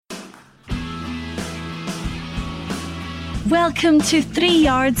Welcome to 3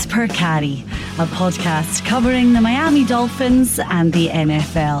 Yards Per Carry, a podcast covering the Miami Dolphins and the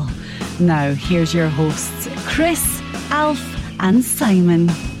NFL. Now, here's your hosts, Chris, Alf and Simon.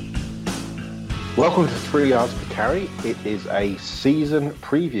 Welcome to 3 Yards Per Carry. It is a season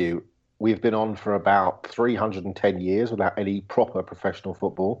preview. We've been on for about 310 years without any proper professional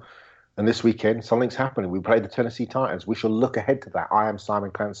football. And this weekend, something's happening. We played the Tennessee Titans. We shall look ahead to that. I am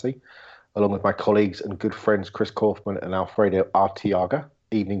Simon Clancy, along with my colleagues and good friends Chris Kaufman and Alfredo Artiaga.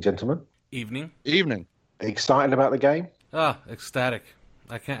 Evening, gentlemen. Evening. Excited about the game? Ecstatic.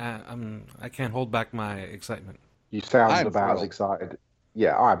 I can't hold back my excitement. You sound about as excited.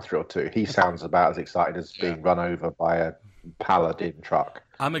 Yeah, I'm thrilled too. He sounds about as excited as being run over by a Paladin truck.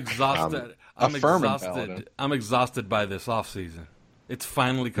 I'm exhausted. I'm exhausted by this offseason. It's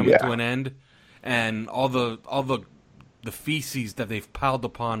finally coming to an end, and all the feces that they've piled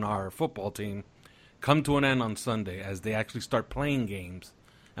upon our football team come to an end on Sunday as they actually start playing games,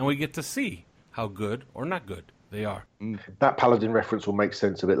 and we get to see how good or not good they are. That Paladin reference will make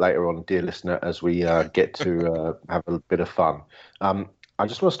sense a bit later on, dear listener, as we get to have a bit of fun. I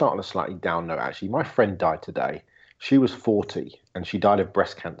just want to start on a slightly down note, actually. My friend died today. She was 40, and she died of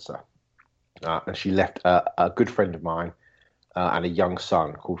breast cancer. And she left a good friend of mine and a young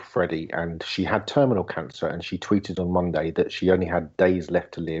son called Freddie, and she had terminal cancer, and she tweeted on Monday that she only had days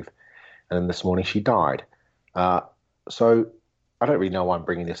left to live, and then this morning she died. So I don't really know why I'm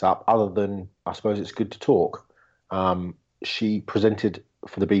bringing this up, other than I suppose it's good to talk. She presented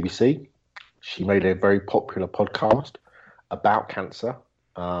for the BBC. She made a very popular podcast about cancer,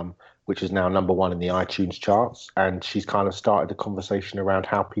 which is now #1 in the iTunes charts, and she's kind of started a conversation around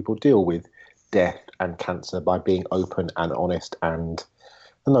how people deal with death and cancer by being open and honest and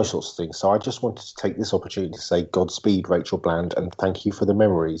those sorts of things. So I just wanted to take this opportunity to say Godspeed, Rachel Bland, and thank you for the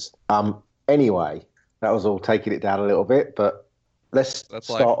memories. Anyway, that was all taking it down a little bit, but let's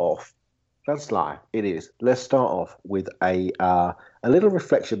start off. That's live. It is. Let's start off with a little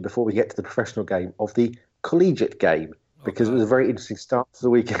reflection before we get to the professional game of the collegiate game, because it was a very interesting start to the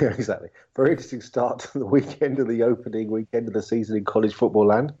weekend. Exactly. Very interesting start to the weekend of the opening weekend of the season in college football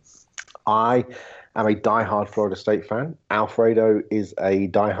land. I am a diehard Florida State fan. Alfredo is a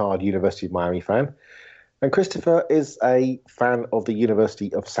diehard University of Miami fan. And Christopher is a fan of the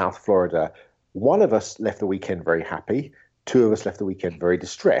University of South Florida. One of us left the weekend very happy. Two of us left the weekend very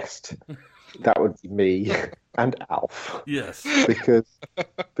distressed. That would be me and Alf. Yes.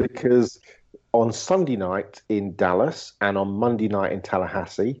 Because on Sunday night in Dallas and on Monday night in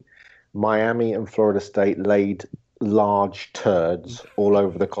Tallahassee, Miami and Florida State laid large turds all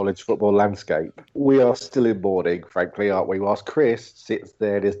over the college football landscape. We are still in mourning, frankly, aren't we? Whilst Chris sits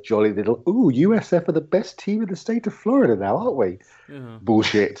there, this jolly little, USF are the best team in the state of Florida now, aren't we? Yeah.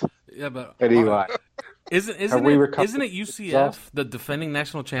 Bullshit. Yeah, but anyway. Isn't it UCF, the defending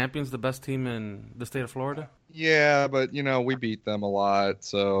national champions, the best team in the state of Florida? Yeah, but we beat them a lot,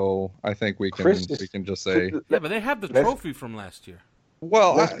 so I think we can just say. Yeah, but they have the trophy from last year.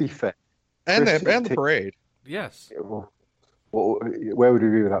 Well, let's be fair, and the parade. Yes. Well, where would we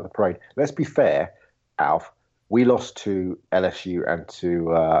be without the parade? Let's be fair, Alf. We lost to LSU and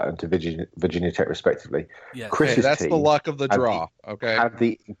to Virginia Tech, respectively. Yes. Chris's that's team the luck of the draw. Had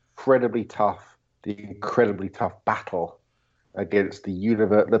the incredibly tough battle against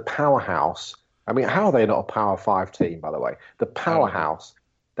the powerhouse. I mean, how are they not a Power 5 team, by the way? The powerhouse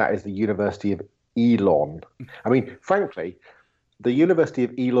that is the University of Elon. I mean, frankly, the University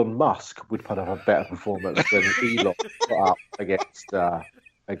of Elon Musk would put up a better performance than Elon put up against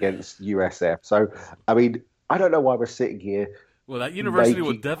USF. So, I mean, I don't know why we're sitting here. Well, that university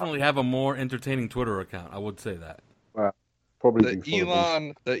would definitely have a more entertaining Twitter account. I would say that. Probably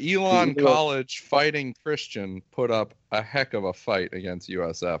the Elon College Fighting Christian put up a heck of a fight against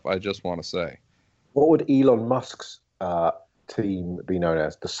USF. I just want to say. What would Elon Musk's team be known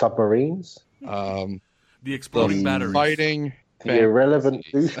as? The Submarines? The Exploding Batteries. Fighting. The irrelevant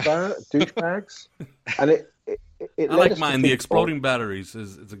douchebags. And it I like mine. The Exploding Batteries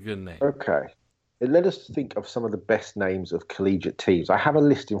is a good name. Okay. It led us to think of some of the best names of collegiate teams. I have a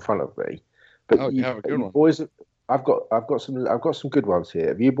list in front of me. But you have a good one. Boys, I've got some good ones here.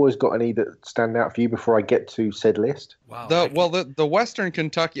 Have you boys got any that stand out for you before I get to said list? Wow. The Western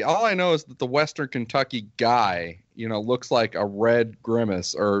Kentucky. All I know is that the Western Kentucky guy, looks like a red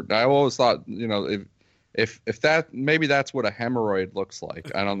grimace. Or I always thought, if that maybe that's what a hemorrhoid looks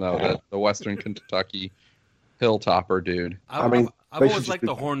like. I don't know. That the Western Kentucky hilltopper dude. I've always liked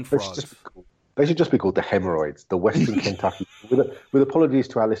the Horned Frogs. They should just be called the hemorrhoids, the Western Kentucky. With apologies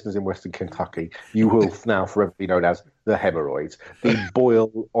to our listeners in Western Kentucky, you will now forever be known as the hemorrhoids, the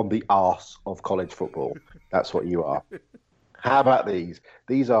boil on the arse of college football. That's what you are. How about these?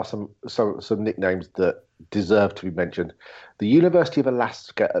 These are some nicknames that deserve to be mentioned. The University of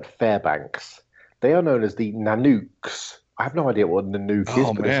Alaska at Fairbanks. They are known as the Nanooks. I have no idea what a Nanook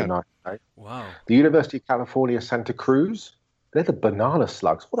is, but it's a nice name. Wow. The University of California, Santa Cruz. They're the banana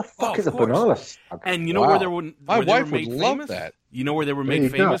slugs. What the fuck is a banana slug? And you know where they were My wife would love famous? that. You know where they were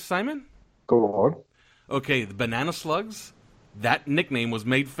made famous, Simon? Go on. Okay, the banana slugs, that nickname was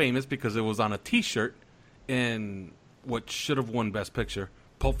made famous because it was on a T-shirt in what should have won Best Picture,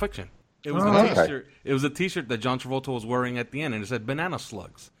 Pulp Fiction. It was a T-shirt. It was a T-shirt that John Travolta was wearing at the end, and it said banana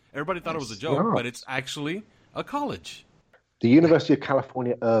slugs. Everybody thought it was a joke, but it's actually a college. The University of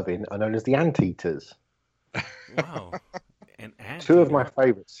California, Irvine are known as the Anteaters. Wow. Two of my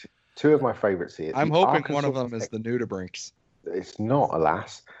favorites here. I'm hoping one of them is the Nudibranchs. It's not,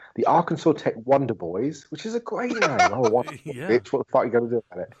 alas. The Arkansas Tech Wonder Boys, which is a great name. Oh, what bitch! What the fuck are you going to do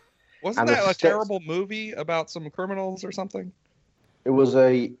about it? Wasn't that a terrible movie about some criminals or something? It was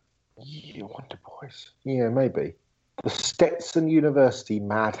a Wonder Boys. Yeah, maybe. The Stetson University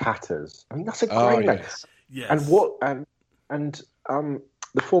Mad Hatters. I mean, that's a great name. Yes. And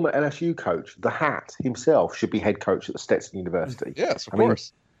the former LSU coach, the Hat himself, should be head coach at the Stetson University. Yes, of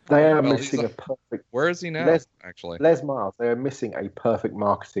course. They are missing a perfect... Where is he now, actually? Les Miles. They are missing a perfect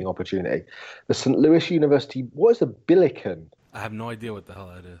marketing opportunity. The St. Louis University... What is a Billiken? I have no idea what the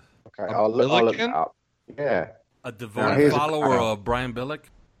hell that is. Okay, I'll look it up. Yeah. A devoted follower of Brian Billick?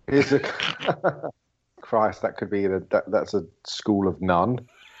 Here's a... Christ, that could be... That's a school of none.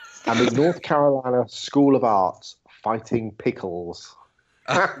 And the North Carolina School of Arts Fighting Pickles.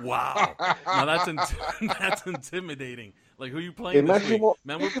 Wow. Now that's intimidating. Like, who are you playing Imagine this week? what...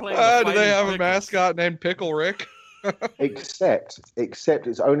 Man, we're playing do they have a mascot named Pickle Rick? Except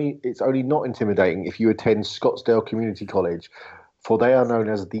it's only not intimidating if you attend Scottsdale Community College, for they are known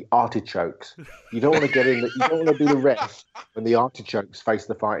as the Artichokes. You don't want to get in. You don't want to be the ref when the Artichokes face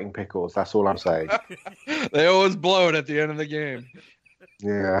the Fighting Pickles. That's all I'm saying. They always blow it at the end of the game.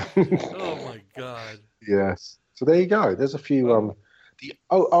 Yeah. Oh my God. Yes. So there you go. There's a few. The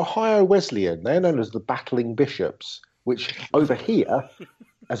Ohio Wesleyan. They're known as the Battling Bishops, which over here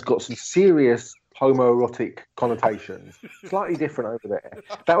has got some serious homoerotic connotations. Slightly different over there.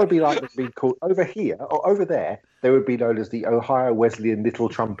 That would be like being called over here or over there. They would be known as the Ohio Wesleyan Little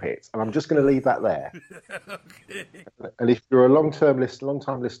Trumpets, and I'm just going to leave that there. Okay. And if you're a long-time listener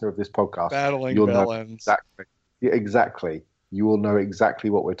of this podcast, you'll know exactly. Yeah, exactly. You will know exactly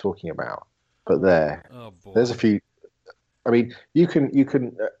what we're talking about. But there's a few. I mean, you can.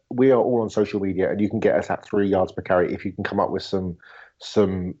 We are all on social media, and you can get us at 3 yards per carry if you can come up with some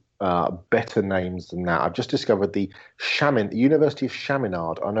better names than that. I've just discovered the University of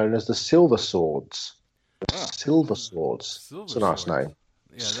Chaminade are known as the Silver Swords. Silver Swords. It's a nice name.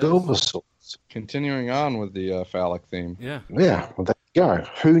 Yeah, Silver Swords. Continuing on with the phallic theme. Yeah. Yeah. Well, there you go.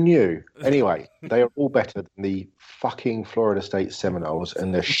 Who knew? Anyway, they are all better than the fucking Florida State Seminoles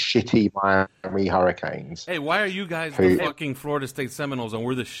and the shitty Miami Hurricanes. Hey, why are you guys the fucking Florida State Seminoles and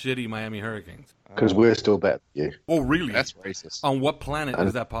we're the shitty Miami Hurricanes? Because we're still better than you. Oh, really? That's racist. On what planet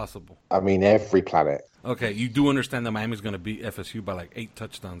is that possible? I mean, every planet. Okay, you do understand that Miami's going to beat FSU by like 8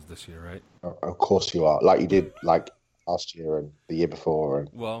 touchdowns this year, right? Of course you are. Like you did last year and the year before. And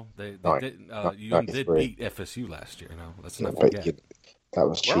well, they did beat FSU last year. No, let's not forget. That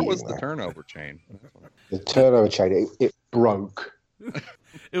was cheating. Where was the turnover chain? The turnover chain, it broke.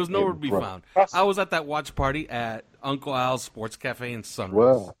 It was nowhere to be found. I was at that watch party at Uncle Al's Sports Cafe in Sunrise.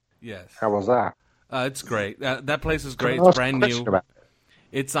 Well, yes. How was that? It's great. That place is great. It's brand new.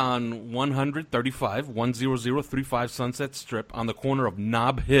 It's on 1035 Sunset Strip on the corner of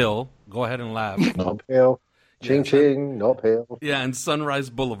Nob Hill. Go ahead and laugh. Nob Hill. Ching ching, Nob Hill. Yeah, and Sunrise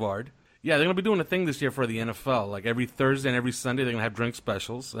Boulevard. Yeah, they're going to be doing a thing this year for the NFL. Like every Thursday and every Sunday, they're going to have drink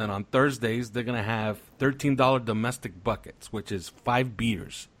specials. And on Thursdays, they're going to have $13 domestic buckets, which is 5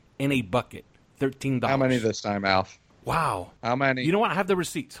 beers in a bucket. $13. How many this time, Alf? Wow. How many? You know what? I have the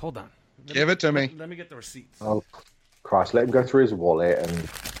receipts. Hold on. Give it to me. Let me get the receipts. Oh, Christ. Let him go through his wallet. And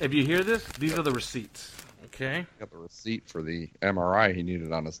if you hear this, these are the receipts. Okay. Got the receipt for the MRI he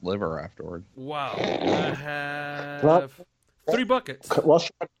needed on his liver afterward. Wow. I have 3 buckets.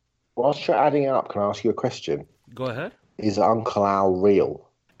 Whilst you're adding up, can I ask you a question? Go ahead. Is Uncle Al real?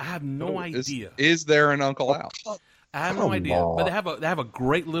 I have no idea. Is there an Uncle Al? I have no idea. But they have a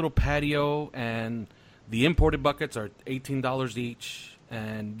great little patio, and the imported buckets are $18 each.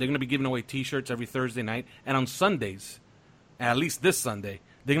 And they're going to be giving away T-shirts every Thursday night. And on Sundays, at least this Sunday,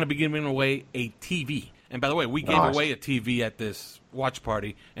 they're going to be giving away a TV. And by the way, we gave away a TV at this watch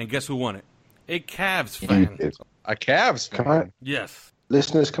party, and guess who won it? A Cavs fan. A Cavs fan? Yes.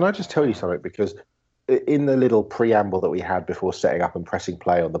 Listeners, can I just tell you something? Because in the little preamble that we had before setting up and pressing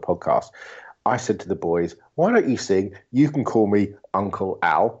play on the podcast, I said to the boys, why don't you sing You Can Call Me Uncle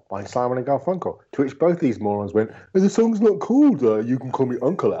Al by Simon and Garfunkel? To which both these morons went, the song's not called You Can Call Me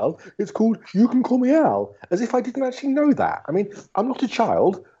Uncle Al. It's called You Can Call Me Al. As if I didn't actually know that. I mean, I'm not a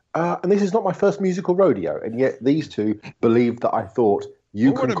child, and this is not my first musical rodeo. And yet these two believed that I thought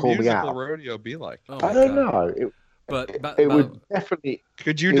You Can Call Me Al. What would a musical rodeo be like? I don't know. It would definitely.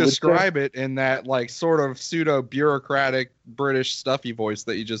 Could you describe it in that like sort of pseudo bureaucratic British stuffy voice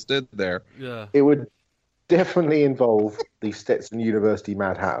that you just did there? Yeah. It would definitely involve the Stetson University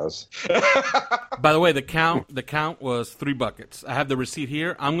Mad Hatters. By the way, the count was 3 buckets. I have the receipt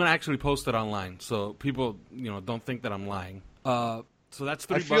here. I'm gonna actually post it online so people don't think that I'm lying. So that's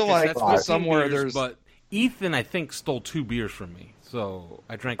 3 buckets. I feel like that's somewhere beers, but Ethan I think stole 2 beers from me, so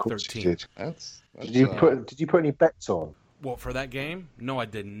I drank 13. Did you put any bets on? Well, for that game? No, I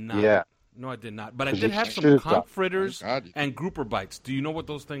did not. Yeah. No, I did not. But I did have some conch fritters and grouper bites. Do you know what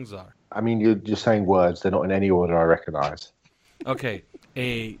those things are? I mean, you're just saying words. They're not in any order I recognize. Okay.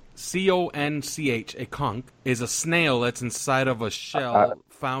 A conch, a conch, is a snail that's inside of a shell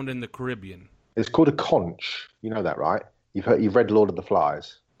found in the Caribbean. It's called a conch. You know that, right? You've read Lord of the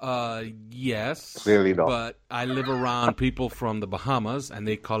Flies. Yes. Clearly not. But I live around people from the Bahamas, and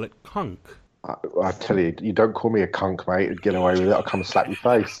they call it conch. I tell you, you don't call me a conch, mate. Get away with it. I'll come and slap your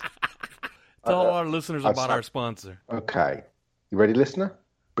face. Tell our listeners about our sponsor. Okay. You ready, listener?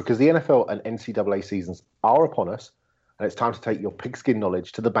 Because the NFL and NCAA seasons are upon us, and it's time to take your pigskin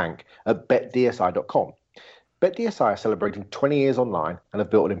knowledge to the bank at BetDSI.com. BetDSI are celebrating 20 years online and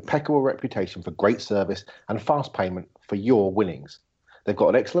have built an impeccable reputation for great service and fast payment for your winnings. They've got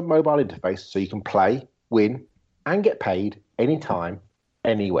an excellent mobile interface so you can play, win, and get paid anytime,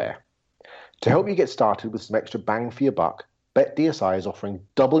 anywhere. To help you get started with some extra bang for your buck, BetDSI is offering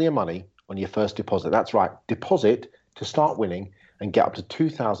double your money on your first deposit. That's right, deposit to start winning and get up to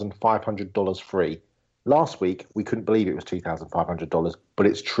 $2,500 free. Last week, we couldn't believe it was $2,500, but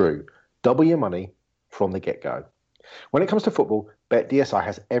it's true. Double your money from the get-go. When it comes to football, BetDSI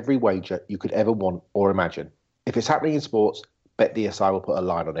has every wager you could ever want or imagine. If it's happening in sports, BetDSI will put a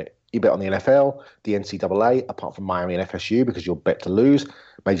line on it. You bet on the NFL, the NCAA, apart from Miami and FSU because you'll bet to lose,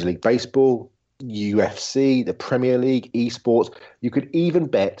 Major League Baseball, UFC, the Premier League, esports. You could even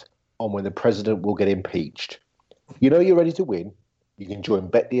bet on when the president will get impeached. You know you're ready to win. You can join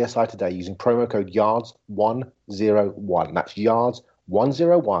BetDSI today using promo code YARDS101. That's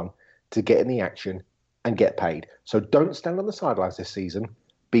YARDS101 to get in the action and get paid. So don't stand on the sidelines this season.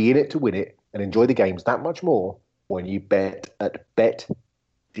 Be in it to win it and enjoy the games that much more when you bet at BetDSI.com.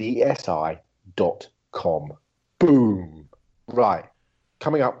 Boom. Right.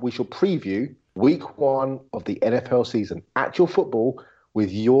 Coming up, we shall preview week 1 of the NFL season. Actual football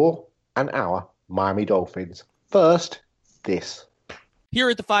with your and our Miami Dolphins. First, this. Here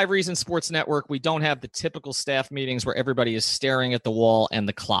at the 5 Reasons Sports Network, we don't have the typical staff meetings where everybody is staring at the wall and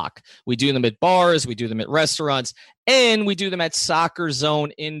the clock. We do them at bars, we do them at restaurants, and we do them at Soccer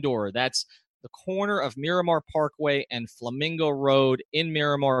Zone Indoor. That's the corner of Miramar Parkway and Flamingo Road in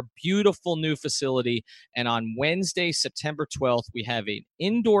Miramar. Beautiful new facility. And on Wednesday, September 12th, we have an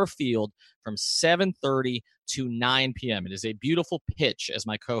indoor field from 7:30 to 9 p.m. It is a beautiful pitch, as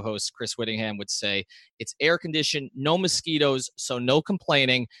my co-host Chris Whittingham would say. It's air-conditioned, no mosquitoes, so no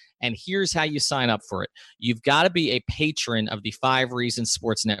complaining. And here's how you sign up for it. You've got to be a patron of the 5 Reasons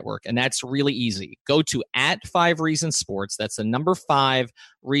Sports Network, and that's really easy. Go to @5 Reasons Sports. That's the number 5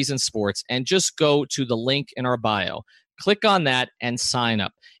 Reasons Sports, and just go to the link in our bio. Click on that and sign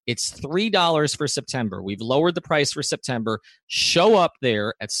up. It's $3 for September. We've lowered the price for September. Show up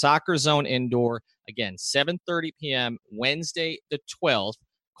there at Soccer Zone Indoor. Again, 7:30 p.m. Wednesday the 12th,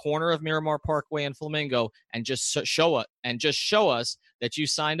 corner of Miramar Parkway and Flamingo, and just show us that you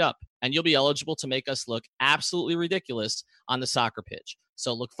signed up, and you'll be eligible to make us look absolutely ridiculous on the soccer pitch.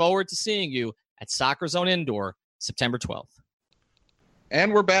 So look forward to seeing you at Soccer Zone Indoor, September 12th.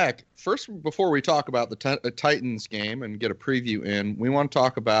 And we're back. First, before we talk about the Titans game and get a preview in, we want to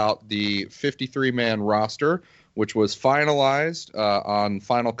talk about the 53-man roster, which was finalized on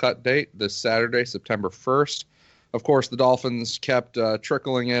final cut date this Saturday, September 1st. Of course, the Dolphins kept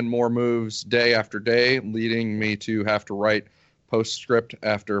trickling in more moves day after day, leading me to have to write postscript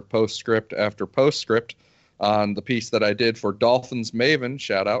after postscript after postscript on the piece that I did for Dolphins Maven.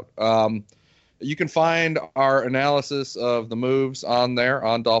 Shout out. You can find our analysis of the moves on there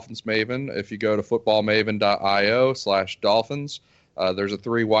on Dolphins Maven if you go to footballmaven.io/Dolphins. There's a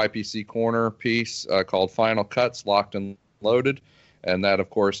 3 YPC corner piece called Final Cuts, Locked and Loaded. And that,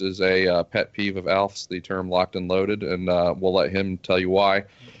 of course, is a pet peeve of Alf's, the term locked and loaded. And we'll let him tell you why.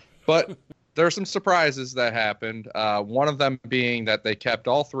 But there are some surprises that happened. One of them being that they kept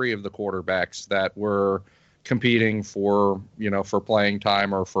all three of the quarterbacks that were competing for playing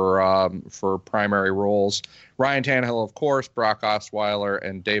time or for primary roles. Ryan Tannehill, of course, Brock Osweiler,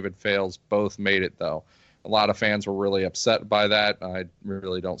 and David Fales both made it, though. A lot of fans were really upset by that. I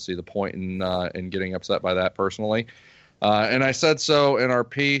really don't see the point in getting upset by that personally. And I said so in our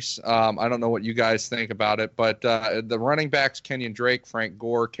piece. I don't know what you guys think about it, but the running backs, Kenyon Drake, Frank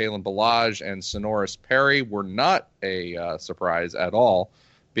Gore, Kalen Ballage, and Sonoris Perry were not a surprise at all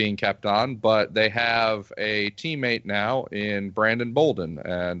being kept on, but they have a teammate now in Brandon Bolden.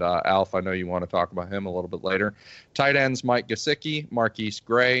 And Alf, I know you want to talk about him a little bit later. Tight ends, Mike Gesicki, Marquise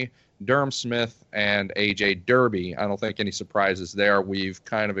Gray, Durham Smith, and A.J. Derby. I don't think any surprises there. We've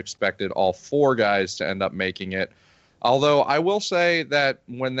kind of expected all four guys to end up making it. Although I will say that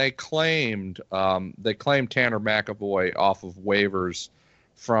when they claimed Tanner McAvoy off of waivers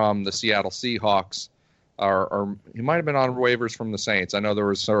from the Seattle Seahawks, or he might have been on waivers from the Saints. I know there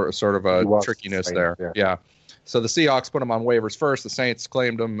was sort of a trickiness there. Yeah. So the Seahawks put him on waivers first. The Saints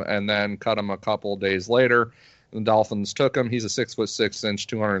claimed him and then cut him a couple days later. The Dolphins took him. He's a 6'6",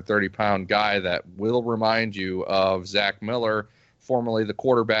 230-pound guy that will remind you of Zach Miller, formerly the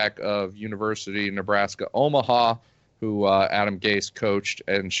quarterback of University of Nebraska Omaha, who Adam Gase coached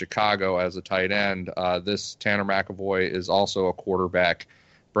in Chicago as a tight end. This Tanner McAvoy is also a quarterback,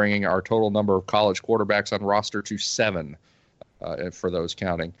 bringing our total number of college quarterbacks on roster to 7 for those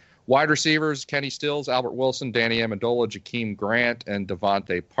counting. Wide receivers, Kenny Stills, Albert Wilson, Danny Amendola, Jakeem Grant, and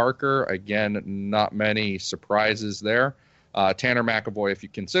Devontae Parker. Again, not many surprises there. Tanner McAvoy, if you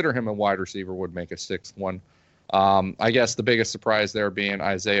consider him a wide receiver, would make a 6th one. I guess the biggest surprise there being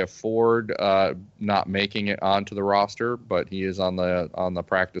Isaiah Ford not making it onto the roster, but he is on the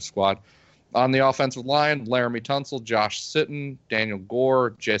practice squad. On the offensive line, Laramie Tunsil, Josh Sitton, Daniel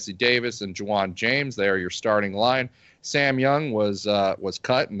Gore, Jesse Davis, and Juwan James. They are your starting line. Sam Young was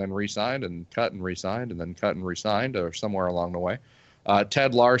cut and then re-signed, and cut and re-signed, and then cut and re-signed, or somewhere along the way.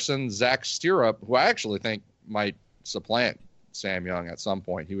 Ted Larson, Zach Steerup, who I actually think might supplant Sam Young at some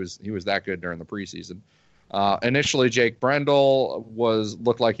point. He was that good during the preseason. Initially, Jake Brendel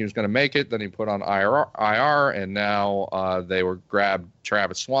looked like he was going to make it. Then he put on IR, and now they grabbed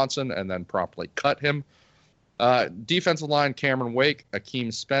Travis Swanson and then promptly cut him. Defensive line, Cameron Wake,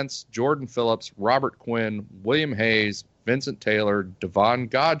 Akeem Spence, Jordan Phillips, Robert Quinn, William Hayes, Vincent Taylor, Devon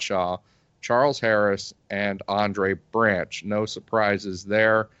Godshaw, Charles Harris, and Andre Branch. No surprises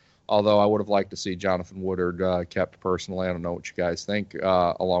there, although I would have liked to see Jonathan Woodard kept personally. I don't know what you guys think,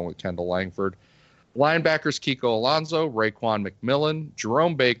 along with Kendall Langford. Linebackers, Kiko Alonso, Raekwon McMillan,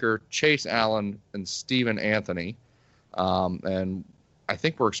 Jerome Baker, Chase Allen, and Stephen Anthony. And I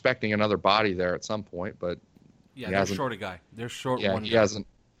think we're expecting another body there at some point, but they're short a guy. They're short one guy. He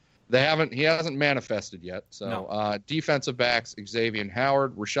hasn't manifested yet. So no. Defensive backs, Xavier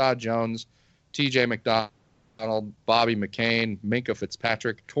Howard, Rashad Jones, TJ McDonald, Bobby McCain, Minkah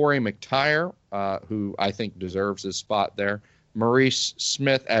Fitzpatrick, Torrey McTyer, who I think deserves his spot there. Maurice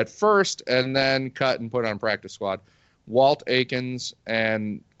Smith at first, and then cut and put on practice squad. Walt Aikens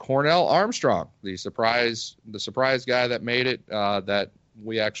and Cornell Armstrong, the surprise guy that made it. That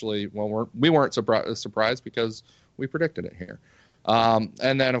we weren't surprised because we predicted it here.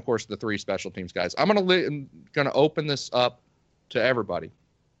 And then of course the 3 special teams guys. I'm gonna open this up to everybody.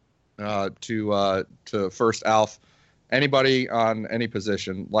 To first, Alf. Anybody on any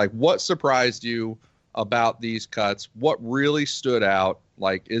position, like what surprised you about these cuts? What really stood out?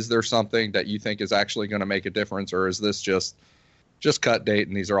 Like, is there something that you think is actually going to make a difference, or is this just cut date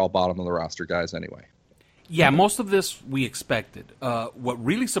and these are all bottom of the roster guys anyway? Yeah, most of this we expected. What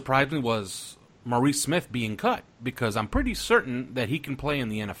really surprised me was Maurice Smith being cut, because I'm pretty certain that he can play in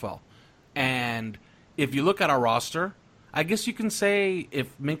the NFL. And if you look at our roster, I guess you can say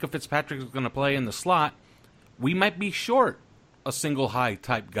if Minkah Fitzpatrick is going to play in the slot, we might be short a single high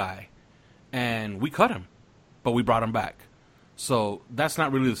type guy. And we cut him, but we brought him back. So that's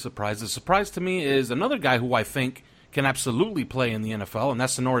not really the surprise. The surprise to me is another guy who I think can absolutely play in the NFL, and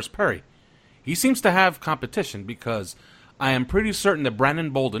that's Sonoris Perry. He seems to have competition, because I am pretty certain that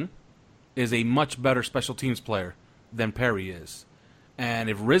Brandon Bolden is a much better special teams player than Perry is. And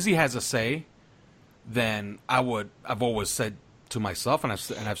if Rizzy has a say, then I've always said to myself, and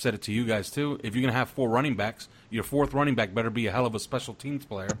I've said it to you guys too, if you're going to have 4 running backs, your 4th running back better be a hell of a special teams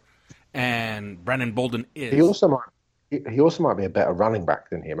player. And Brandon Bolden is. He also might be a better running back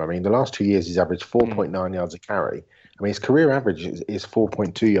than him. I mean, the last 2 years he's averaged 4.9 yards a carry. I mean, his career average is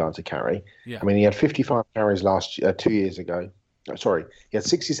 4.2 yards a carry. Yeah. I mean, he had 55 carries 2 years ago. Sorry, he had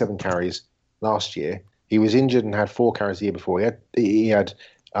 67 carries last year. He was injured and had 4 carries the year before. He had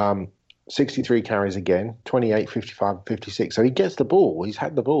 63 carries again, 28, 55, 56. So he gets the ball. He's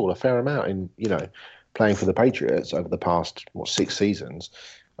had the ball a fair amount in, playing for the Patriots over the past, 6 seasons.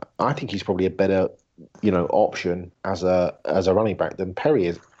 I think he's probably a better, option as a running back than Perry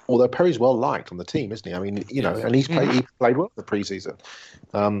is. Although Perry's well liked on the team, isn't he? I mean, and he played well in the preseason.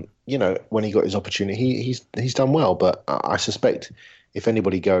 When he got his opportunity, he's done well. But I suspect if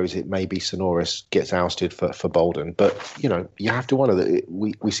anybody goes, it may be Sonoris gets ousted for Bolden. But you have to wonder that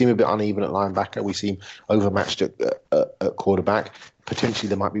we seem a bit uneven at linebacker. We seem overmatched at quarterback. Potentially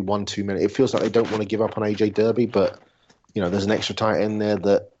there might be 1 too many. It feels like they don't want to give up on AJ Derby, but there's an extra tight end there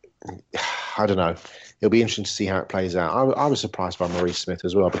that I don't know. It'll be interesting to see how it plays out. I was surprised by Maurice Smith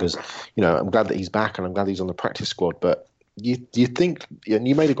as well because, I'm glad that he's back and I'm glad he's on the practice squad. But you think, and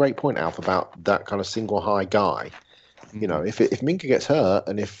you made a great point, Alf, about that kind of single high guy. If Minkah gets hurt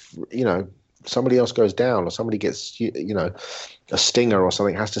and if, somebody else goes down or somebody gets, a stinger or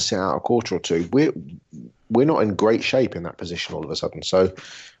something, has to sit out a quarter or two, we're not in great shape in that position all of a sudden. So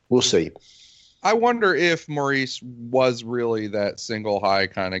we'll see. I wonder if Maurice was really that single high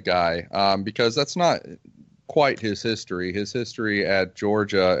kind of guy, because that's not quite his history. His history at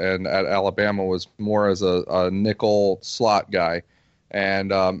Georgia and at Alabama was more as a nickel slot guy,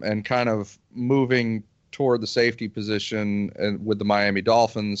 and kind of moving toward the safety position and with the Miami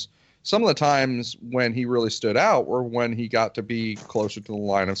Dolphins. Some of the times when he really stood out were when he got to be closer to the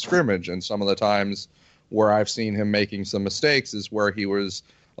line of scrimmage, and some of the times where I've seen him making some mistakes is where he was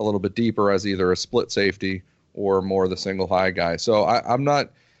a little bit deeper as either a split safety or more the single high guy. So I'm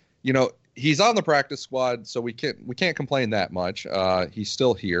not, he's on the practice squad, so we can't complain that much. He's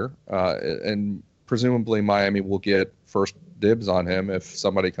still here, and presumably Miami will get first dibs on him if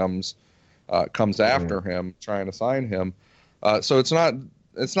somebody comes after him trying to sign him. So it's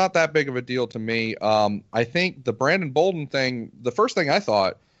not that big of a deal to me. I think the Brandon Bolden thing, the first thing I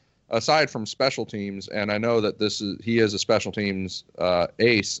thought, aside from special teams, and I know that he is a special teams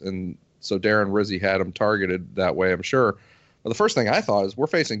ace, and so Darren Rizzi had him targeted that way, I'm sure. But the first thing I thought is we're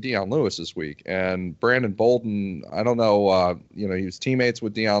facing Dion Lewis this week, and Brandon Bolden, I don't know, he was teammates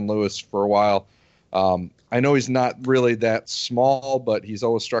with Dion Lewis for a while. I know he's not really that small, but he's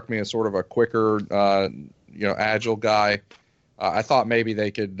always struck me as sort of a quicker, agile guy. I thought maybe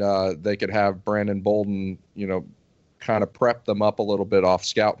they could have Brandon Bolden, kind of prep them up a little bit off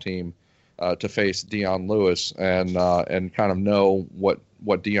scout team to face Dion Lewis and kind of know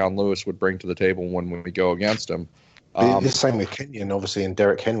what Dion Lewis would bring to the table when we go against him. The same with Kenyon, obviously, and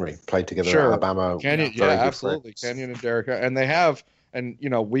Derrick Henry played together at Alabama. Kenyon, absolutely. Kenyon and Derrick, and they have, and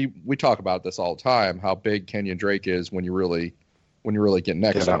we talk about this all the time, how big Kenyon Drake is when you really get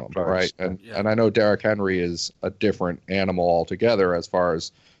next to him, right? And I know Derrick Henry is a different animal altogether as far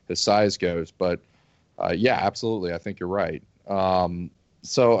as his size goes, but absolutely, I think you're right.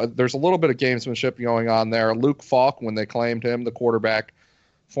 So there's a little bit of gamesmanship going on there. Luke Falk, when they claimed him, the quarterback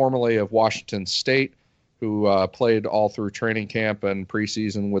formerly of Washington State, who played all through training camp and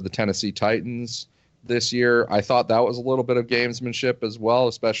preseason with the Tennessee Titans this year, I thought that was a little bit of gamesmanship as well,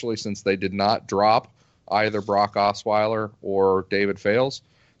 especially since they did not drop either Brock Osweiler or David Fales.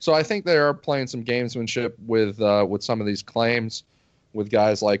 So I think they are playing some gamesmanship with some of these claims with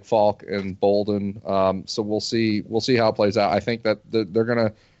guys like Falk and Bolden. So we'll see how it plays out. I think that they're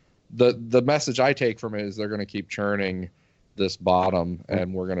gonna the message I take from it is they're gonna keep churning this bottom,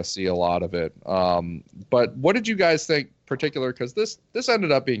 and we're gonna see a lot of it. But what did you guys think, particular? Because this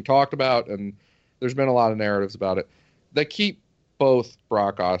ended up being talked about, and there's been a lot of narratives about it. They keep both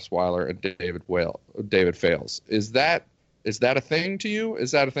Brock Osweiler and David Fales. Is that a thing to you?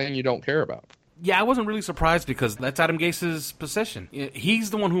 Is that a thing you don't care about? Yeah, I wasn't really surprised because that's Adam Gase's position.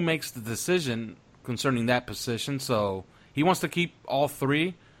 He's the one who makes the decision concerning that position, so he wants to keep all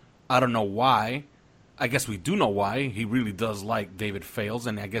three. I don't know why. I guess we do know why. He really does like David Fales,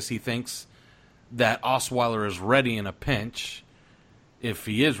 and I guess he thinks that Osweiler is ready in a pinch. If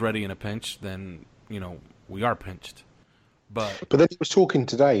he is ready in a pinch, then, we are pinched. But then he was talking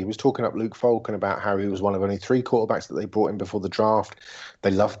today. He was talking up Luke Falk about how he was one of only 3 quarterbacks that they brought in before the draft.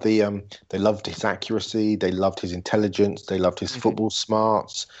 They loved they loved his accuracy. They loved his intelligence. They loved his football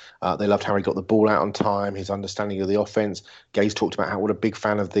smarts. They loved how he got the ball out on time. His understanding of the offense. Gaze talked about what a big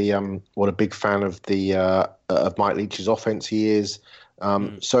fan of of Mike Leach's offense he is.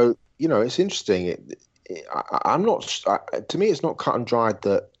 So it's interesting. I'm not. To me, it's not cut and dried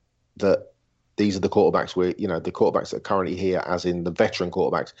that these are the quarterbacks the quarterbacks that are currently here, as in the veteran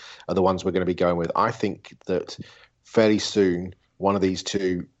quarterbacks, are the ones we're going to be going with. I think that fairly soon one of these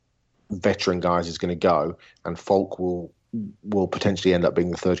 2 veteran guys is going to go, and Falk will will potentially end up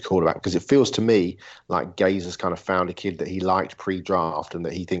being the third quarterback, because it feels to me like Gaze has kind of found a kid that he liked pre-draft and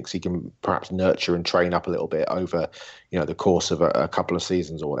that he thinks he can perhaps nurture and train up a little bit over, the course of a couple of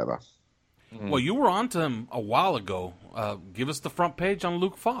seasons or whatever. Well, you were on to him a while ago. Give us the front page on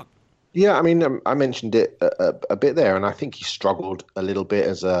Luke Falk. Yeah, I mean, I mentioned it a bit there, and I think he struggled a little bit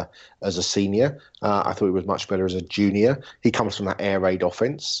as a senior. I thought he was much better as a junior. He comes from that air raid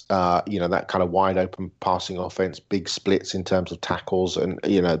offense, that kind of wide open passing offense, big splits in terms of tackles, and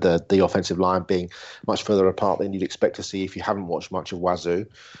the offensive line being much further apart than you'd expect to see if you haven't watched much of Wazoo.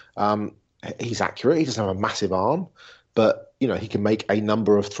 He's accurate. He doesn't have a massive arm, but he can make a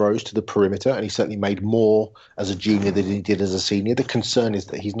number of throws to the perimeter, and he certainly made more as a junior than he did as a senior. The concern is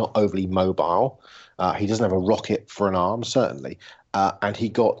that he's not overly mobile. He doesn't have a rocket for an arm, certainly. And he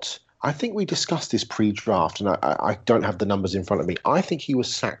got, I think we discussed this pre-draft, and I don't have the numbers in front of me. I think he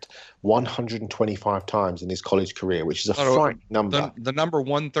was sacked 125 times in his college career, which is a frightening number. The number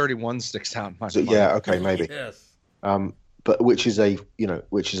 131 sticks out. Yeah, okay, maybe. Yes. But which is a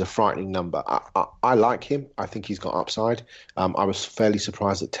frightening number. I like him. I think he's got upside. I was fairly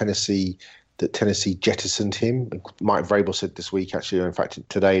surprised that Tennessee jettisoned him. Mike Vrabel said this week, actually, or in fact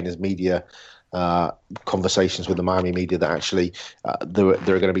today in his media conversations with the Miami media, that actually there are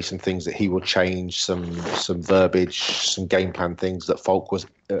going to be some things that he will change, some verbiage, some game plan things that Falk was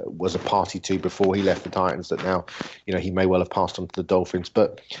a party to before he left the Titans, that now he may well have passed on to the Dolphins.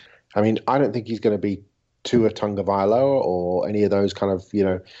 But I mean, I don't think he's going to be Tua Tagovailoa or any of those kind of,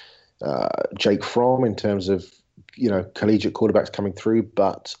 Jake Fromm in terms of, collegiate quarterbacks coming through.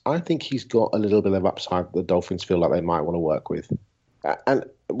 But I think he's got a little bit of upside that the Dolphins feel like they might want to work with. And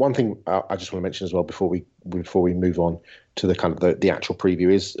one thing I just want to mention as well before we move on to the kind of the actual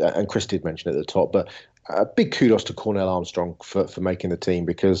preview is, and Chris did mention it at the top, but a big kudos to Cornell Armstrong for making the team,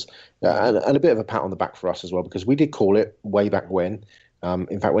 because and a bit of a pat on the back for us as well, because we did call it way back when.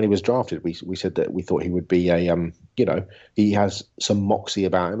 In fact, when he was drafted, we said that we thought he would be he has some moxie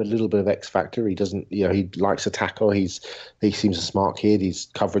about him, a little bit of X factor. He doesn't, he likes to tackle. He seems a smart kid. His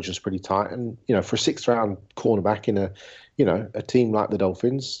coverage is pretty tight, and for a 6th round cornerback in a team like the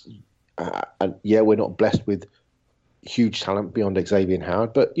Dolphins, and we're not blessed with huge talent beyond Xavier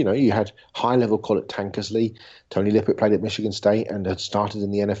Howard, but you had high level, call it Tankersley. Tony Lippett played at Michigan State and had started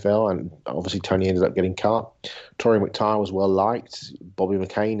in the NFL, and obviously Tony ended up getting cut. Torrey McTyer was well liked. Bobby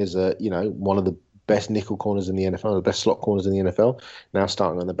McCain is one of the best nickel corners in the NFL, the best slot corners in the NFL, now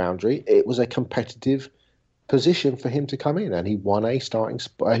starting on the boundary. It was a competitive position for him to come in, and he won a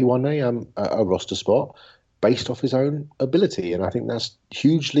roster spot based off his own ability, and I think that's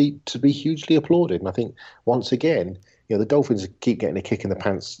hugely applauded. And I think once again, the Dolphins keep getting a kick in the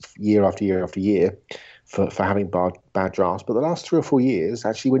pants year after year after year for having bad drafts. But the last 3 or 4 years,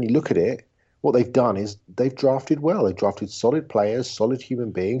 actually, when you look at it, what they've done is they've drafted well. They've drafted solid players, solid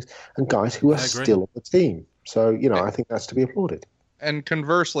human beings, and guys who are still on the team. So, I think that's to be applauded. And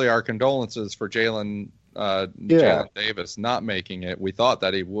conversely, our condolences for Jalen Davis not making it. We thought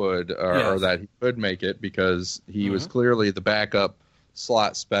that he would, or that he could make it, because he was clearly the backup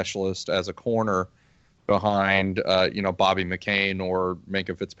slot specialist as a corner behind, Bobby McCain or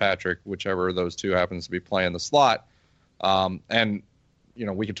Minkah Fitzpatrick, whichever of those two happens to be playing the slot. And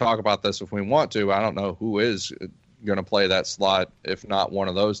we can talk about this if we want to. I don't know who is going to play that slot, if not one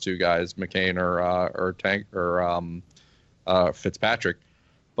of those two guys, McCain or Fitzpatrick.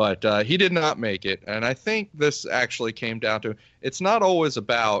 But he did not make it, and I think this actually came down to, it's not always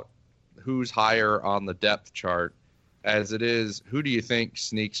about who's higher on the depth chart as it is who do you think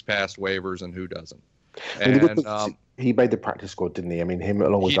sneaks past waivers and who doesn't. And he made the practice squad, didn't he? I mean, him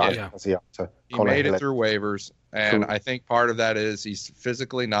along with he made it through waivers, and I think part of that is he's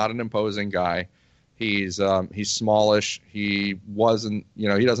physically not an imposing guy. He's smallish. He wasn't,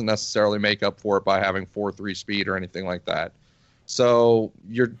 he doesn't necessarily make up for it by having 4.3 speed or anything like that. So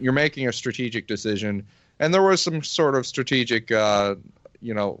you're making a strategic decision, and there was some sort of strategic,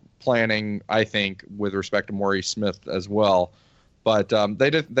 planning, I think, with respect to Maurice Smith as well. But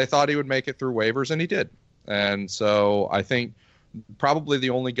they thought he would make it through waivers, and he did. And so I think probably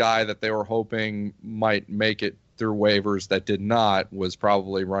the only guy that they were hoping might make it through waivers that did not was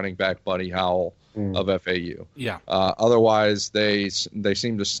probably running back Buddy Howell of FAU. Yeah. Otherwise, they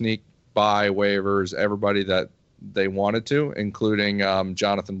seemed to sneak by waivers everybody that they wanted to, including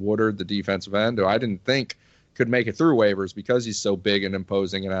Jonathan Woodard, the defensive end, who I didn't think could make it through waivers because he's so big and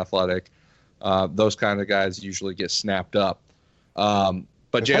imposing and athletic. Those kind of guys usually get snapped up. But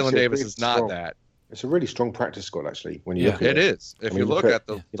Jalen Davis is not that. It's a really strong practice squad, actually, when you look at it. It is. If you look at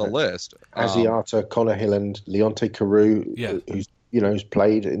the list. Asiata, Connor Hilland, Leonte Carew, who's who's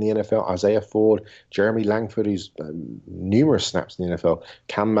played in the NFL, Isaiah Ford, Jeremy Langford, who's numerous snaps in the NFL,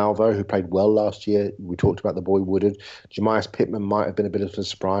 Cam Malvo, who played well last year. We talked about the boy Woodard. Jemias Pittman might have been a bit of a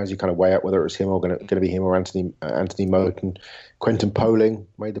surprise. You kind of weigh out whether it was him or going to be him or Anthony Moten. Quentin Poling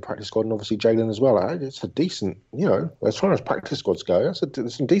made the practice squad, and obviously Jalen as well. It's a decent, as far as practice squads go,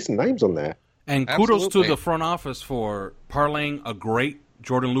 there's some decent names on there. And kudos to the front office for parlaying a great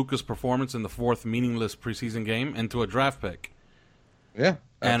Jordan Lucas performance in the fourth meaningless preseason game into a draft pick. Yeah.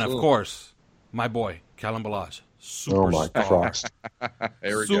 And, of course, my boy, Kalen Ballage. Superstar. Oh, my Christ.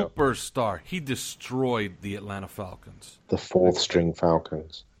 There we go. Superstar. He destroyed the Atlanta Falcons. The fourth-string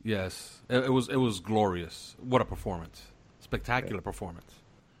Falcons. Yes. It was glorious. What a performance. Spectacular performance.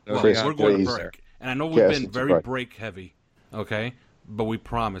 Well, Chris, we're going to break. And I know we've been very break-heavy, okay? But we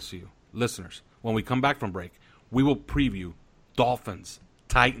promise you, listeners, when we come back from break, we will preview Dolphins,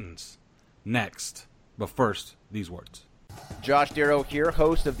 Titans next. But first, these words. Josh Darrow here,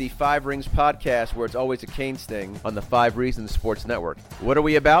 host of the Five Rings podcast, where it's always a cane sting on the 5 Reasons Sports Network. What are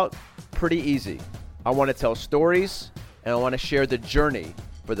we about? Pretty easy. I want to tell stories, and I want to share the journey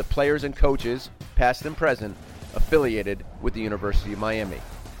for the players and coaches, past and present, affiliated with the University of Miami.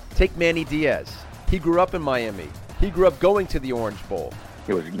 Take Manny Diaz. He grew up in Miami. He grew up going to the Orange Bowl.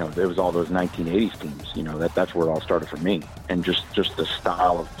 It was, it was all those 1980s teams. That's where it all started for me, and just the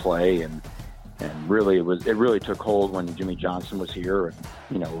style of play, and really it really took hold when Jimmy Johnson was here,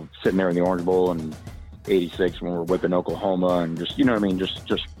 and sitting there in the Orange Bowl in '86 when we were whipping Oklahoma, and just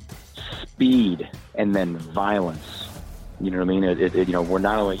just speed and then violence. We're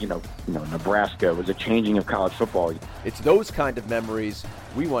not only Nebraska was a changing of college football. It's those kind of memories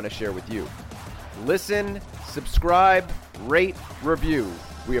we want to share with you. Listen, subscribe, rate, review.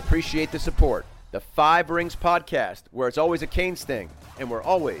 We appreciate the support. The 5 Rings podcast, where it's always a cane sting, and we're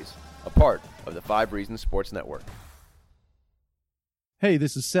always a part of the 5 Reasons Sports Network. Hey,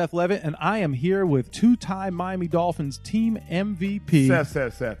 this is Seth Levitt, and I am here with two-time Miami Dolphins team MVP.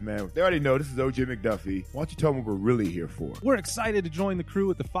 Seth, man. They already know this is OJ McDuffie. Why don't you tell them what we're really here for? We're excited to join the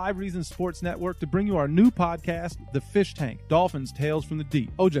crew at the 5 Reasons Sports Network to bring you our new podcast, The Fish Tank, Dolphins Tales from the Deep.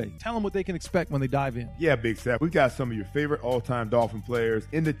 OJ, tell them what they can expect when they dive in. Yeah, Big Seth. We've got some of your favorite all-time Dolphin players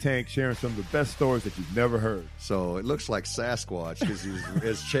in the tank sharing some of the best stories that you've never heard. So it looks like Sasquatch because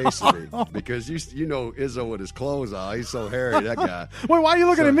he's chasing me. Because you know Izzo with his clothes on. He's so hairy, that guy. Wait, why are you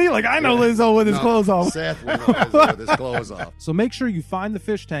looking at me like I know Lizzo with his clothes off? Seth will know Izzo with his clothes off. So make sure you find The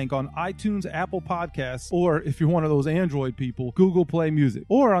Fish Tank on iTunes, Apple Podcasts, or if you're one of those Android people, Google Play Music,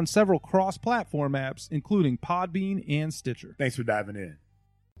 or on several cross-platform apps, including Podbean and Stitcher. Thanks for diving in.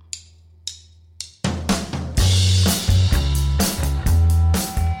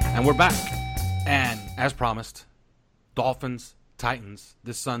 And we're back. And as promised, Dolphins, Titans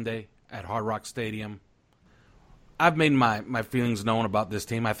this Sunday at Hard Rock Stadium. I've made my feelings known about this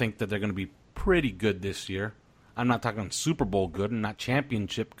team. I think that they're going to be pretty good this year. I'm not talking Super Bowl good and not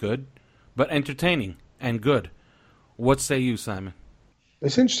championship good, but entertaining and good. What say you, Simon?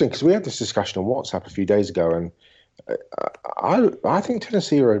 It's interesting because we had this discussion on WhatsApp a few days ago, and I think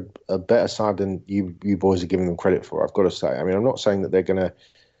Tennessee are a better side than you boys are giving them credit for, I've got to say. I mean, I'm not saying that they're going to,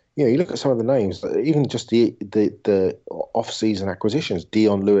 you look at some of the names, even just the off-season acquisitions,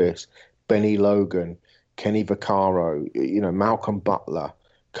 Dion Lewis, Benny Logan, Kenny Vaccaro, Malcolm Butler,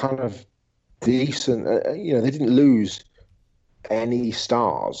 kind of decent. They didn't lose any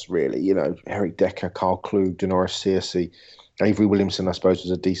stars, really. Eric Decker, Carl Klug, Denoris Searcy, Avery Williamson, I suppose,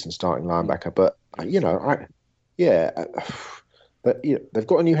 was a decent starting linebacker. But, but they've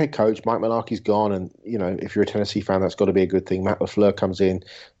got a new head coach. Mike Mularkey's gone. And, if you're a Tennessee fan, that's got to be a good thing. Matt LaFleur comes in.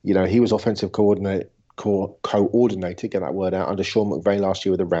 He was offensive coordinator, get that word out, under Sean McVay last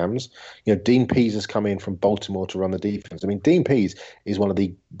year with the Rams. Dean Pease has come in from Baltimore to run the defense. I mean, Dean Pease is one of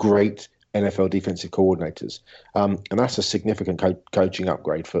the great NFL defensive coordinators, and that's a significant coaching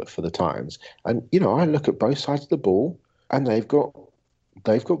upgrade for the Titans. And I look at both sides of the ball, and they've got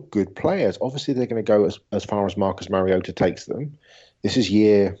good players. Obviously, they're going to go as far as Marcus Mariota takes them. This is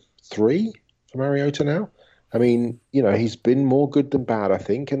year 3 for Mariota now. I mean, he's been more good than bad, I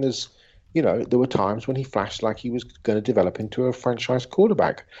think, and there's. There were times when he flashed like he was going to develop into a franchise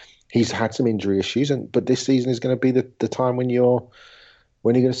quarterback. He's had some injury issues, but this season is going to be the time when you're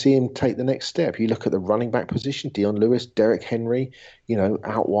going to see him take the next step. You look at the running back position: Dion Lewis, Derrick Henry,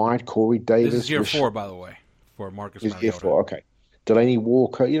 out wide, Corey Davis. This is year 4, by the way, for Marcus Mariota. Year 4, okay. Delaney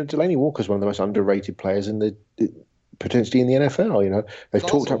Walker, Delaney Walker's one of the most underrated players potentially in the NFL. They've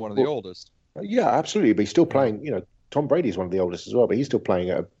talked also one of the oldest. Yeah, absolutely. But he's still playing. Tom Brady's one of the oldest as well, but he's still playing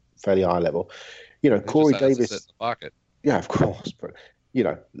at a fairly high level. Corey Davis. In the pocket. Yeah, of course. But,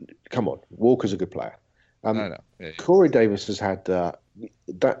 come on. Walker's a good player. I know. Yeah. Corey Davis has had that.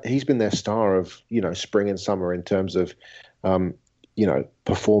 He's been their star of spring and summer in terms of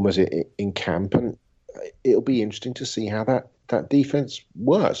performers in camp, and it'll be interesting to see how that defense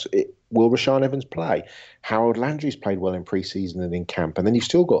works. Will Rashaan Evans play? Harold Landry's played well in preseason and in camp, and then you've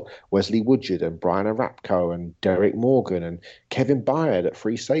still got Wesley Woodyard and Brian Arapko and Derek Morgan and Kevin Byard at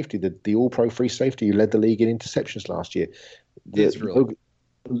free safety, the All-Pro free safety who led the league in interceptions last year.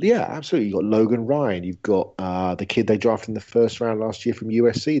 Yeah, absolutely. You've got Logan Ryan. You've got the kid they drafted in the first round last year from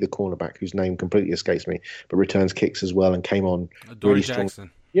USC, the cornerback whose name completely escapes me, but returns kicks as well and came on really strong. Jackson.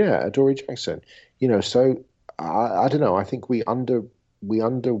 Yeah, Adoree Jackson. So I don't know. I think we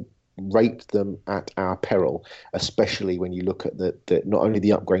underrate them at our peril, especially when you look at the not only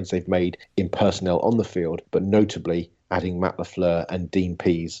the upgrades they've made in personnel on the field, but notably adding Matt LaFleur and Dean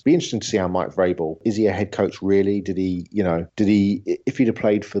Pease. Be interesting to see how Mike Vrabel, is he a head coach really? Did he, if he'd have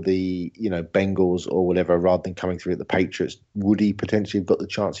played for the, Bengals or whatever, rather than coming through at the Patriots, would he potentially have got the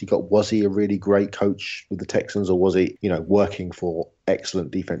chance he got? Was he a really great coach with the Texans, or was he, working for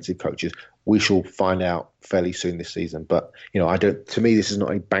excellent defensive coaches? We shall find out fairly soon this season. But, to me, this is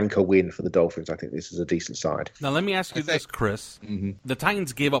not a banker win for the Dolphins. I think this is a decent side. Now, let me ask you this, Chris. Mm-hmm. The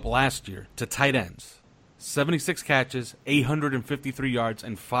Titans gave up last year to tight ends 76 catches, 853 yards,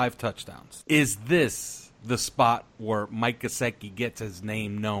 and 5 touchdowns. Is this the spot where Mike Gesicki gets his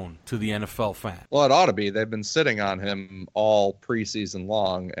name known to the NFL fan? Well, it ought to be. They've been sitting on him all preseason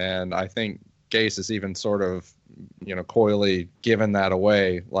long, and I think Gase is even sort of, coyly given that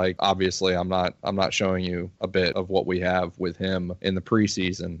away. Like, obviously, I'm not showing you a bit of what we have with him in the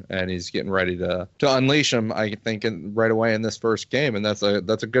preseason, and he's getting ready to unleash him, I think, right away in this first game, and that's a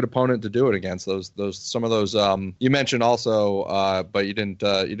good opponent to do it against. Some of those you mentioned also, but you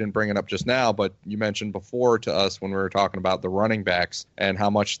didn't bring it up just now, but you mentioned before to us when we were talking about the running backs and how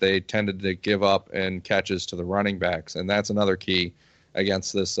much they tended to give up in catches to the running backs, and that's another key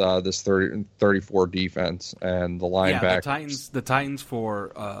against this 34 defense and the linebackers. Yeah, the Titans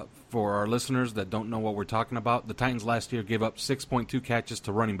for our listeners that don't know what we're talking about, the Titans last year gave up 6.2 catches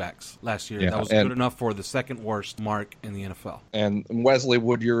to running backs last year. Yeah, that was good enough for the second worst mark in the NFL. And Wesley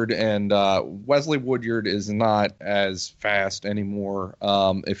Woodyard is not as fast anymore,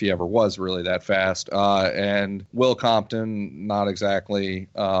 if he ever was really that fast. And Will Compton, not exactly,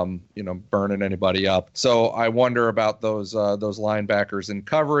 burning anybody up. So I wonder about those linebackers in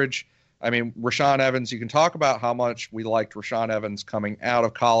coverage. I mean, Rashaan Evans, you can talk about how much we liked Rashaan Evans coming out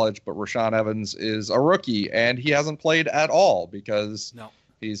of college, but Rashaan Evans is a rookie, and he hasn't played at all because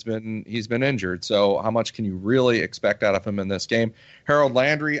he's been injured. So how much can you really expect out of him in this game? Harold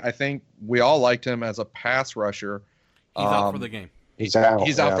Landry, I think we all liked him as a pass rusher. He's out for the game. He's out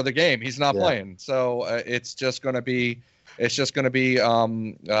for the game. He's not playing. So it's just going to be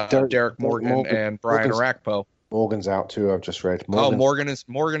Derek Morgan and Brian Arakpo. Morgan's out too. I've just read. Morgan is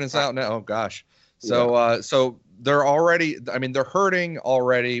out now. Oh gosh. So so they're already. I mean, they're hurting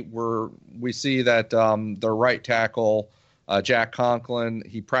already. We see that their right tackle, Jack Conklin,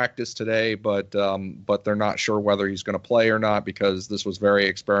 he practiced today, but they're not sure whether he's going to play or not because this was very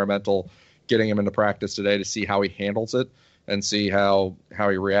experimental, getting him into practice today to see how he handles it and see how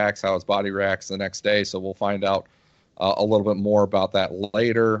he reacts, how his body reacts the next day. So we'll find out a little bit more about that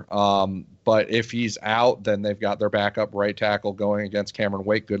later. But if he's out, then they've got their backup right tackle going against Cameron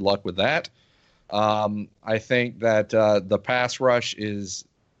Wake. Good luck with that. I think that the pass rush is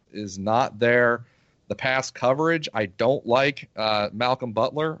not there. The pass coverage, I don't like Malcolm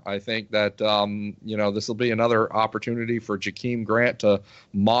Butler. I think that this will be another opportunity for Jakeem Grant to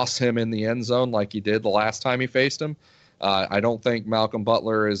moss him in the end zone like he did the last time he faced him. I don't think Malcolm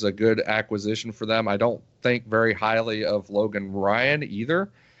Butler is a good acquisition for them. I don't think very highly of Logan Ryan either.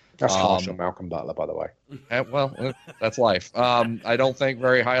 That's harsh on Malcolm Butler, by the way. Well, that's life. I don't think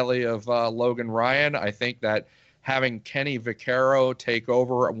very highly of Logan Ryan. I think that having Kenny Vaccaro take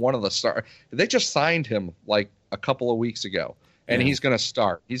over one of the stars, they just signed him like a couple of weeks ago, and he's going to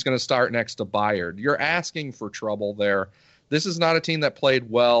start. He's going to start next to Byard. You're asking for trouble there. This is not a team that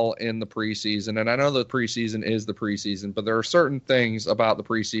played well in the preseason, and I know the preseason is the preseason, but there are certain things about the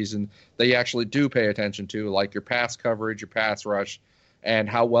preseason that you actually do pay attention to, like your pass coverage, your pass rush, and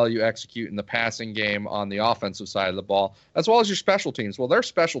how well you execute in the passing game on the offensive side of the ball, as well as your special teams. Well, their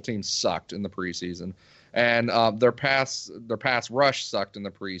special teams sucked in the preseason, and their pass rush sucked in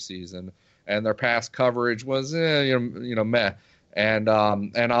the preseason, and their pass coverage was meh. And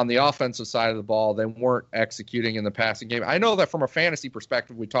on the offensive side of the ball, they weren't executing in the passing game. I know that from a fantasy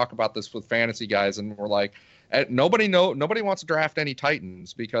perspective, we talk about this with fantasy guys, and we're like, nobody wants to draft any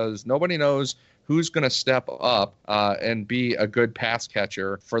Titans because nobody knows who's going to step up and be a good pass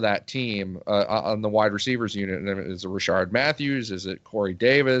catcher for that team on the wide receivers unit. Is it Rashard Matthews? Is it Corey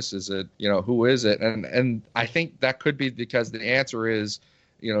Davis? Is it, who is it? And I think that could be because the answer is,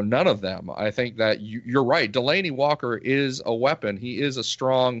 none of them. I think that you're right. Delanie Walker is a weapon. He is a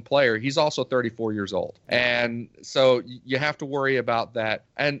strong player. He's also 34 years old. And so you have to worry about that.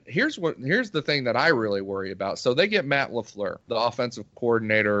 And here's the thing that I really worry about. So they get Matt LaFleur, the offensive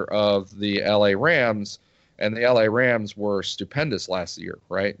coordinator of the LA Rams, and the LA Rams were stupendous last year,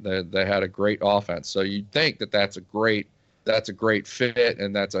 right? They had a great offense. So you'd think that that's a great fit,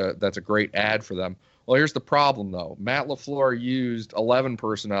 and that's a great ad for them. Well, here's the problem, though. Matt LaFleur used 11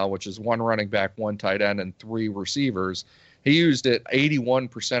 personnel, which is 1 running back, 1 tight end, and 3 receivers. He used it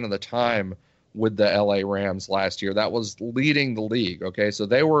 81% of the time with the LA Rams last year. That was leading the league, okay? So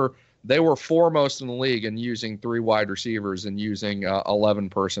they were foremost in the league in using 3 wide receivers and using 11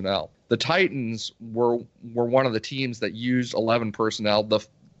 personnel. The Titans were one of the teams that used 11 personnel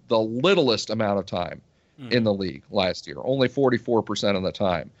the littlest amount of time in the league last year, only 44% of the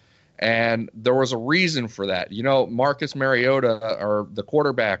time. And there was a reason for that. Marcus Mariota, or the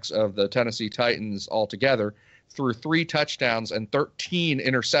quarterbacks of the Tennessee Titans altogether, threw 3 touchdowns and 13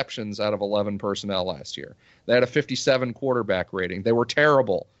 interceptions out of 11 personnel last year. They had a 57 quarterback rating. They were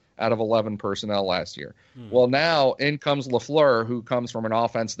terrible out of 11 personnel last year. Well, now in comes LaFleur, who comes from an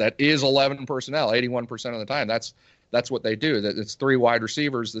offense that is 11 personnel, 81% of the time. That's what they do. It's 3 wide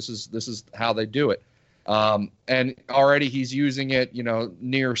receivers. This is how they do it. And already he's using it,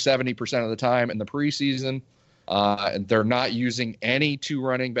 near 70% of the time in the preseason. And they're not using any 2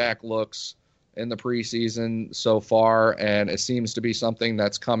 running back looks in the preseason so far, and it seems to be something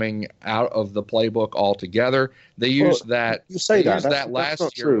that's coming out of the playbook altogether. They used that. You say that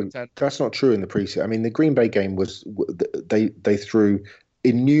last year. That's not true in the preseason. I mean, the Green Bay game was they threw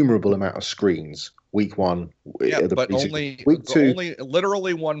innumerable amount of screens. Week 1, but only week 2, only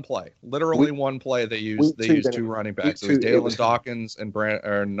literally one play. One play they used. They used 2 running backs. It was Dalen Dawkins and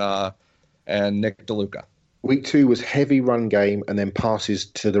Nick DeLuca. Week 2 was heavy run game and then passes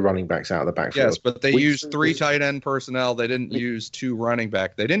to the running backs out of the backfield. Yes, but they used 3 tight end personnel. They didn't use 2 running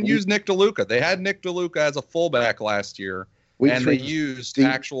back. They didn't use Nick DeLuca. They had Nick DeLuca as a fullback last year, and they used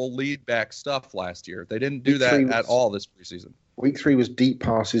actual lead back stuff last year. They didn't do that at all this preseason. Week 3 was deep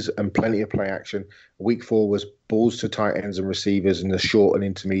passes and plenty of play action. Week 4 was balls to tight ends and receivers in the short and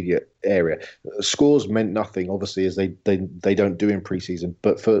intermediate area. Scores meant nothing, obviously, as they don't do in preseason.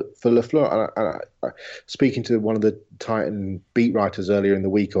 But for LaFleur, speaking to one of the Titan beat writers earlier in the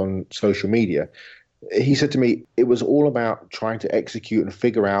week on social media, he said to me it was all about trying to execute and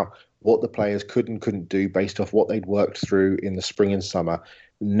figure out what the players could and couldn't do based off what they'd worked through in the spring and summer.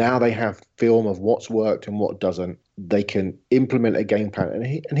 Now they have film of what's worked and what doesn't. They can implement a game plan.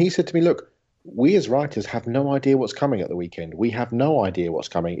 And he said to me, look, we as writers have no idea what's coming at the weekend. We have no idea what's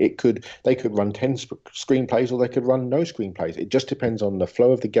coming. They could run 10 screenplays or they could run no screenplays. It just depends on the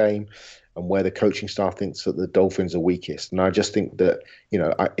flow of the game and where the coaching staff thinks that the Dolphins are weakest. And I just think that,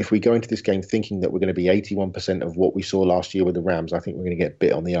 if we go into this game thinking that we're going to be 81% of what we saw last year with the Rams, I think we're going to get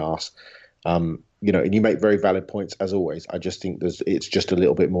bit on the arse. And you make very valid points as always. I just think it's just a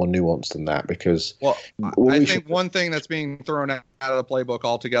little bit more nuanced than that because. Well, I think one thing that's being thrown out of the playbook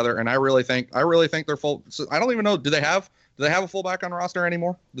altogether, and I really think they're full. So I don't even know. Do they have a fullback on roster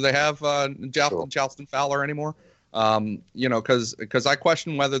anymore? Do they have Charleston Fowler anymore? Because I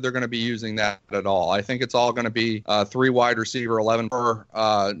question whether they're going to be using that at all. I think it's all going to be 3 wide receiver, 11 per,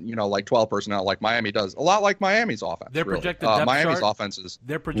 like 12 personnel, like Miami does. A lot like Miami's offense. Their projected depth Miami's chart, offenses.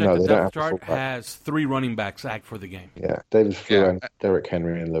 Their projected depth chart has 3 running backs act for the game. Yeah, David Fleur, Derrick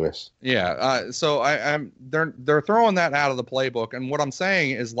Henry, and Lewis. Yeah, so they're throwing that out of the playbook, and what I'm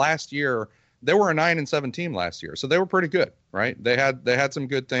saying is last year they were a 9-7 team last year, so they were pretty good, right? They had some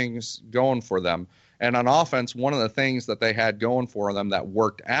good things going for them. And on offense, one of the things that they had going for them that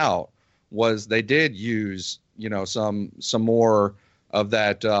worked out was they did use, some more of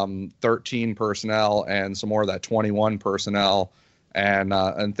that 13 personnel and some more of that 21 personnel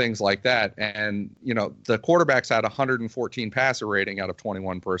and things like that. And, the quarterbacks had 114 passer rating out of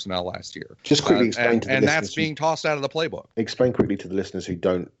 21 personnel last year. Just quickly explain to the listeners. And that's being tossed out of the playbook. Explain quickly to the listeners who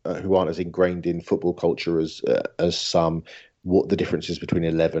aren't as ingrained in football culture as some, what the difference is between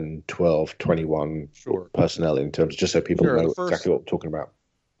 11, 12, 21 personnel in terms, just so people know exactly what we're talking about.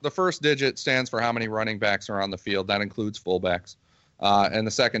 The first digit stands for how many running backs are on the field. That includes fullbacks. And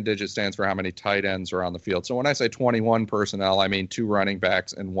the second digit stands for how many tight ends are on the field. So when I say 21 personnel, I mean 2 running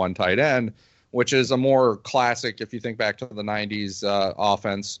backs and 1 tight end, which is a more classic, if you think back to the 90s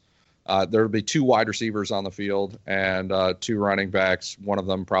offense. There would be 2 wide receivers on the field and 2 running backs, one of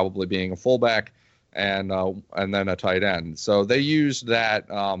them probably being a fullback, and then a tight end. So they used that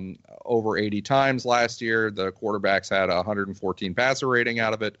over 80 times last year. The quarterbacks had a 114 passer rating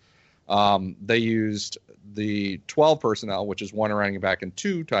out of it. They used the 12 personnel, which is 1 running back and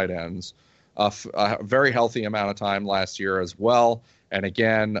 2 tight ends, a very healthy amount of time last year as well. And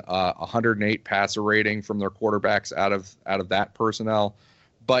again, 108 passer rating from their quarterbacks out of that personnel.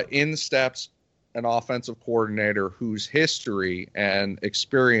 But in steps an offensive coordinator whose history and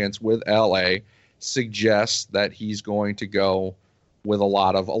experience with LA suggests that he's going to go with a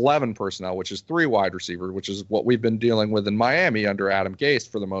lot of 11 personnel, which is 3 wide receivers, which is what we've been dealing with in Miami under Adam Gase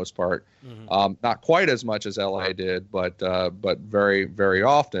for the most part. Mm-hmm. Not quite as much as LA did, but very, very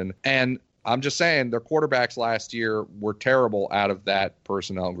often. And I'm just saying their quarterbacks last year were terrible out of that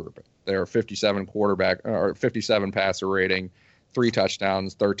personnel group. They're 57 passer rating, 3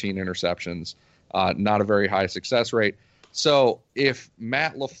 touchdowns, 13 interceptions, not a very high success rate. So if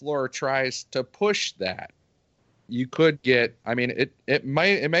Matt LaFleur tries to push that, you could get, I mean, it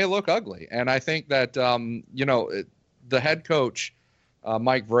may look ugly. And I think that, the head coach,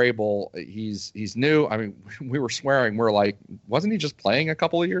 Mike Vrabel, he's new. I mean, we were swearing. We're like, wasn't he just playing a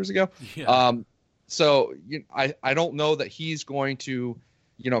couple of years ago? Yeah. So I don't know that he's going to,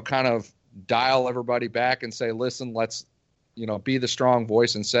 kind of dial everybody back and say, listen, let's, be the strong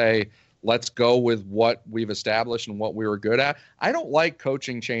voice and say, let's go with what we've established and what we were good at. I don't like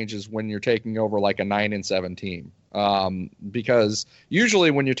coaching changes when you're taking over like a 9-7 team. Because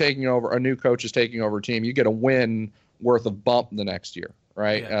usually when you're taking over, a new coach is taking over a team, you get a win worth of bump the next year,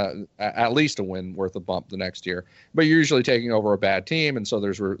 right? Yeah. At least a win worth of bump the next year. But you're usually taking over a bad team, and so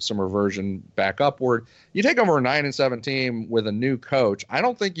there's some reversion back upward. You take over a 9-7 team with a new coach, I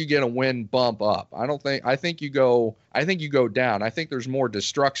don't think you get a win bump up. I think you go down. I think there's more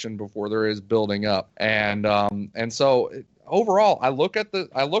destruction before there is building up. And so overall, I look at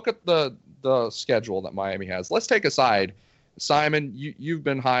the schedule that Miami has. Let's take aside, Simon, you've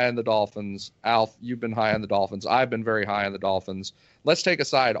been high on the Dolphins. Alf, you've been high on the Dolphins. I've been very high on the Dolphins. Let's take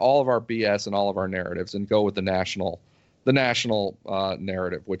aside all of our BS and all of our narratives and go with the national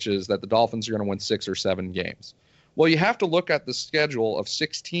narrative, which is that the Dolphins are going to win 6 or 7 games. Well, you have to look at the schedule of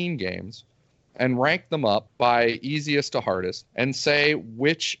 16 games and rank them up by easiest to hardest and say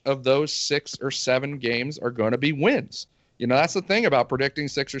which of those 6 or 7 games are going to be wins. That's the thing about predicting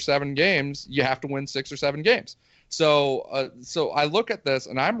 6 or 7 games. You have to win 6 or 7 games. So I look at this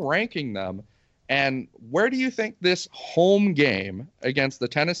and I'm ranking them. And where do you think this home game against the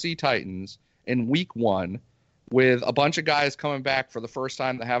Tennessee Titans in week 1, with a bunch of guys coming back for the first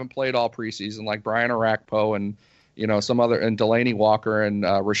time that haven't played all preseason, like Brian Orakpo and some other, and Delaney Walker and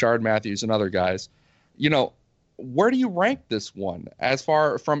Rashard Matthews and other guys, where do you rank this one as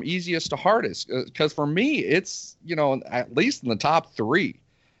far from easiest to hardest? Because for me, it's, at least in the top 3.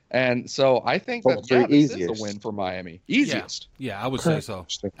 And so I think this is a win for Miami. Easiest. Yeah, I would say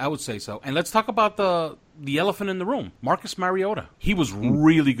so. And let's talk about the elephant in the room, Marcus Mariota. He was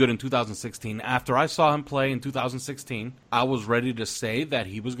really good in 2016. After I saw him play in 2016, I was ready to say that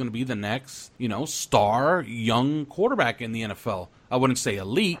he was going to be the next, star young quarterback in the NFL. I wouldn't say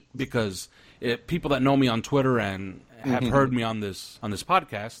elite because people that know me on Twitter and have heard me on this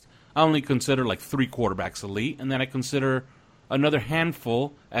podcast, I only consider like 3 quarterbacks elite, and then I consider another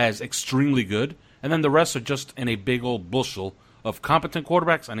handful as extremely good, and then the rest are just in a big old bushel of competent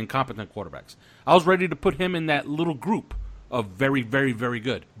quarterbacks and incompetent quarterbacks. I was ready to put him in that little group of very, very, very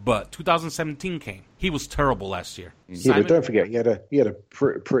good, but 2017 came. He was terrible last year. Yeah, but don't forget, he had a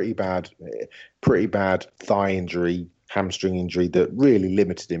pretty bad thigh injury, hamstring injury that really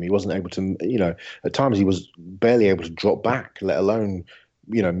limited him. He wasn't able to, at times he was barely able to drop back, let alone,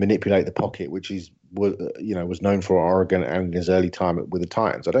 manipulate the pocket, which was known for Oregon and in his early time with the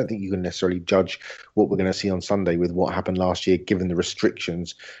Titans. I don't think you can necessarily judge what we're going to see on Sunday with what happened last year, given the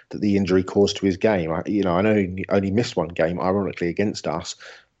restrictions that the injury caused to his game. I know he only missed 1 game, ironically, against us,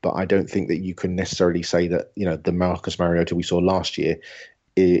 but I don't think that you can necessarily say that, the Marcus Mariota we saw last year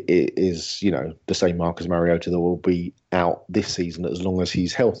is the same Marcus Mariota that will be out this season as long as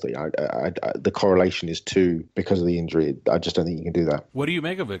he's healthy. The correlation is 2 because of the injury. I just don't think you can do that. What do you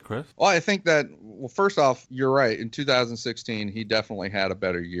make of it, Chris? Well, I think that, first off, you're right. In 2016, he definitely had a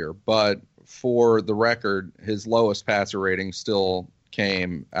better year. But for the record, his lowest passer rating still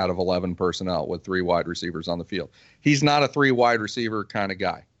came out of 11 personnel with 3 wide receivers on the field. He's not a 3 wide receiver kind of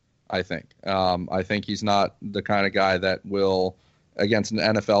guy, I think. I think he's not the kind of guy that will against an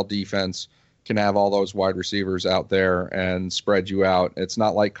NFL defense can have all those wide receivers out there and spread you out. It's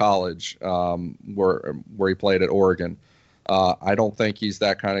not like college where he played at Oregon. I don't think he's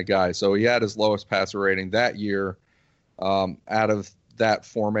that kind of guy. So he had his lowest passer rating that year out of that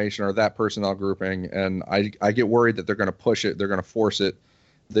formation or that personnel grouping, and I get worried that they're going to push it. They're going to force it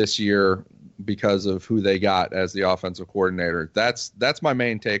this year because of who they got as the offensive coordinator. That's my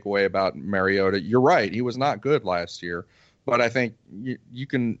main takeaway about Mariota. You're right. He was not good last year. But I think you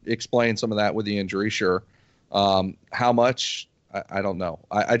can explain some of that with the injury, sure. How much, I don't know.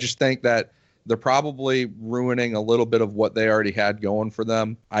 I just think that they're probably ruining a little bit of what they already had going for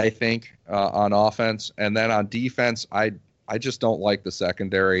them, I think, on offense. And then on defense, I just don't like the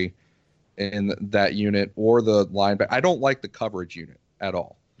secondary in that unit or the linebacker. I don't like the coverage unit at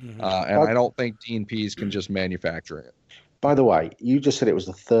all. Mm-hmm. And I don't think Dean Pease can just manufacture it. By the way, you just said it was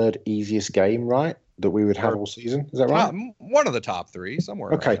the third easiest game, right? That we would have all season. Is that right? One of the top three,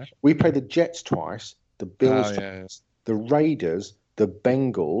 somewhere. Okay. We played the Jets twice, the Bills twice, the Raiders, the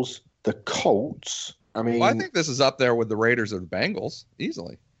Bengals, the Colts. I mean, I think this is up there with the Raiders or the Bengals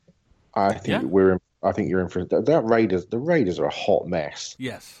easily. I think you're in for that. Raiders. The Raiders are a hot mess.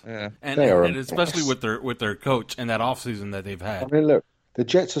 Yes. Yeah. And especially with their coach and that offseason that they've had. I mean, look. The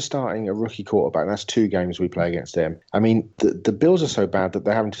Jets are starting a rookie quarterback. That's 2 games we play against them. I mean, the Bills are so bad that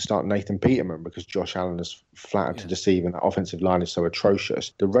they're having to start Nathan Peterman because Josh Allen is flattered to deceive, and that offensive line is so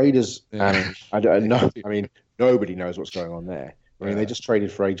atrocious. The Raiders, I don't know. I mean, nobody knows what's going on there. I mean, they just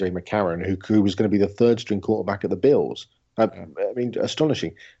traded for A.J. McCarron, who was going to be the third-string quarterback at the Bills. I mean,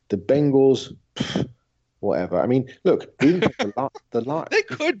 astonishing. The Bengals, whatever. I mean, look, even the line. They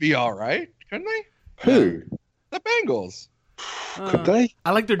could be all right, couldn't they? Who? The Bengals. Could they?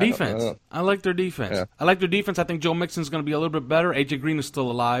 I like their defense. I like their defense. Yeah. I think Joe Mixon's going to be a little bit better. AJ Green is still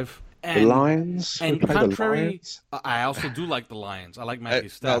alive. And, the Lions? And contrary, I also do like the Lions. I like Matthew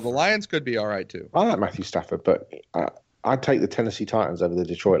Stafford. No, the Lions could be all right, too. I like Matthew Stafford, but I'd take the Tennessee Titans over the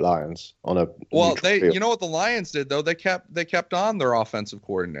Detroit Lions on a. Well, you know what the Lions did though? They kept on their offensive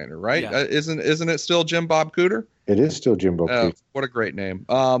coordinator, right? Yeah. Isn't it still Jim Bob Cooter? It is still Jim Bob Cooter. What a great name.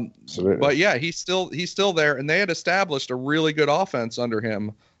 Absolutely. But yeah, he's still there, and they had established a really good offense under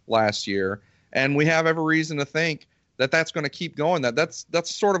him last year, and we have every reason to think that that's going to keep going. That's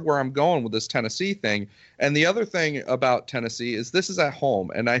sort of where I'm going with this Tennessee thing. And the other thing about Tennessee is this is at home,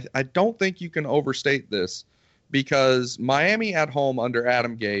 and I don't think you can overstate this. Because Miami at home under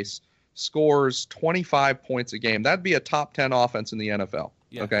Adam Gase scores 25 points a game. That'd be a top 10 offense in the NFL.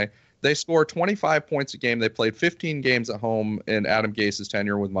 Yeah. Okay. They score 25 points a game. They played 15 games at home in Adam Gase's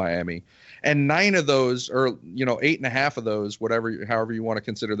tenure with Miami. And 9 of those, or 8.5 of those, however you want to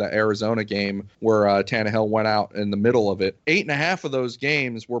consider that Arizona game where Tannehill went out in the middle of it. 8.5 of those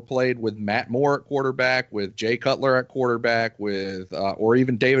games were played with Matt Moore at quarterback, with Jay Cutler at quarterback, with or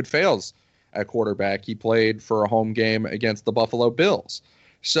even David Fales at quarterback. He played for a home game against the Buffalo Bills.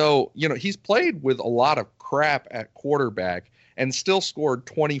 So, he's played with a lot of crap at quarterback and still scored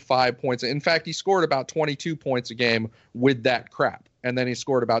 25 points. In fact, he scored about 22 points a game with that crap. And then he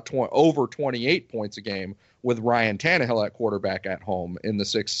scored about over 28 points a game with Ryan Tannehill at quarterback at home in the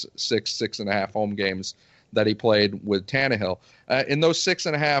 6.5 home games that he played with Tannehill. In those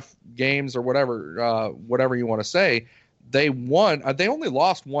 6.5 games or whatever you want to say, they won. They only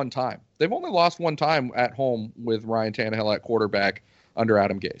lost one time. They've only lost one time at home with Ryan Tannehill at quarterback under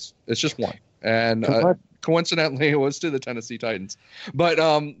Adam Gase. It's just one, and coincidentally, it was to the Tennessee Titans. But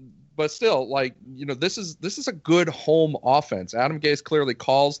still, this is a good home offense. Adam Gase clearly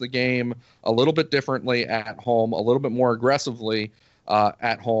calls the game a little bit differently at home, a little bit more aggressively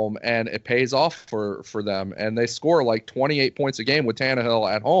at home, and it pays off for them. And they score like 28 points a game with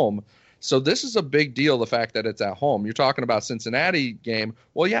Tannehill at home. So this is a big deal, the fact that it's at home. You're talking about Cincinnati game.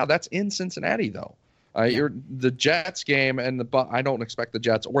 Well, yeah, that's in Cincinnati, though. The Jets game, and I don't expect the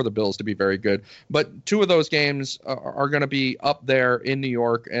Jets or the Bills to be very good. But 2 of those games are going to be up there in New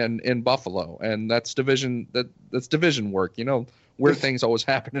York and in Buffalo. And that's division work, where things always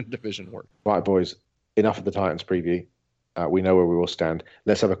happen in division work. Right, boys, enough of the Titans preview. We know where we will stand.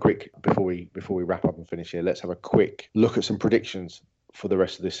 Let's have a quick, before we wrap up and finish here, let's have a quick look at some predictions for the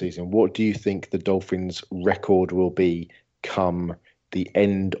rest of this season. What do you think the Dolphins' record will be come the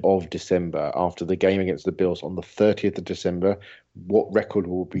end of December after the game against the Bills on the 30th of December? What record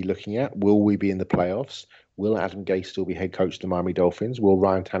will we be looking at? Will we be in the playoffs? Will Adam Gase still be head coach of the Miami Dolphins? Will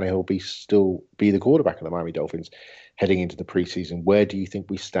Ryan Tannehill still be the quarterback of the Miami Dolphins heading into the preseason? Where do you think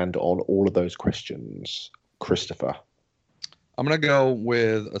we stand on all of those questions, Christopher? I'm going to go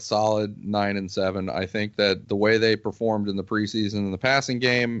with a solid 9-7. I think that the way they performed in the preseason in the passing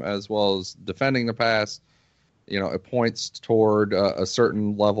game, as well as defending the pass, it points toward a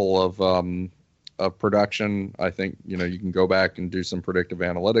certain level of production. I think, you can go back and do some predictive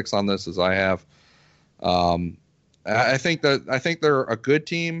analytics on this, as I have. I think they're a good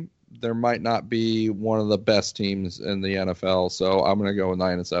team. There might not be one of the best teams in the NFL, so I'm going to go with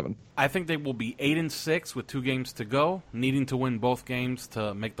 9-7. I think they will be 8-6 with 2 games to go, needing to win both games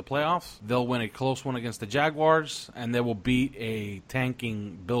to make the playoffs. They'll win a close one against the Jaguars, and they will beat a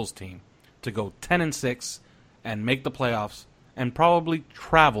tanking Bills team to go 10-6 and make the playoffs, and probably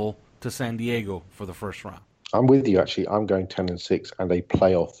travel to San Diego for the first round. I'm with you, actually. I'm going 10-6 and a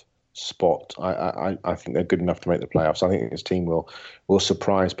playoff spot. I think they're good enough to make the playoffs. I think this team will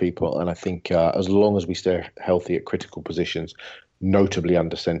surprise people, and I think as long as we stay healthy at critical positions, notably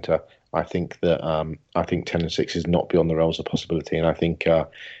under center, I think that 10-6 is not beyond the realms of possibility, and I think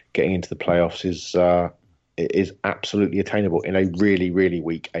getting into the playoffs is absolutely attainable in a really, really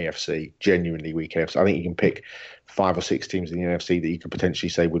weak AFC, genuinely weak AFC. I think you can pick 5 or 6 teams in the NFC that you could potentially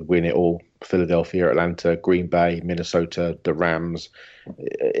say would win it all. Philadelphia, Atlanta, Green Bay, Minnesota, the Rams.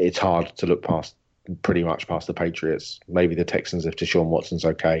 It's hard to look pretty much past the Patriots. Maybe the Texans if Deshaun Watson's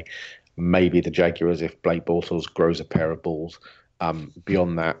okay. Maybe the Jaguars if Blake Bortles grows a pair of balls.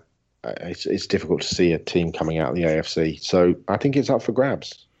 Beyond that, it's difficult to see a team coming out of the AFC. So I think it's up for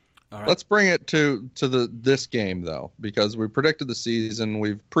grabs. All right. Let's bring it to this game, though, because we predicted the season.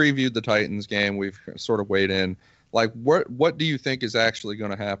 We've previewed the Titans game. We've sort of weighed in. Like, what do you think is actually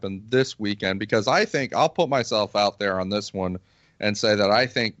going to happen this weekend? Because I think I'll put myself out there on this one and say that I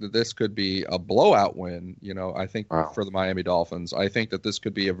think that this could be a blowout win. I think for the Miami Dolphins, I think that this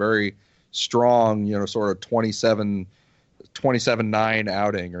could be a very strong, sort of 27-9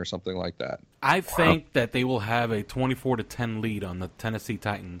 outing or something like that. I think that they will have a 24-10 lead on the Tennessee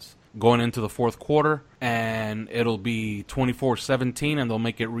Titans going into the fourth quarter, and it'll be 24-17, and they'll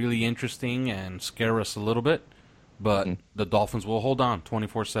make it really interesting and scare us a little bit. But the Dolphins will hold on,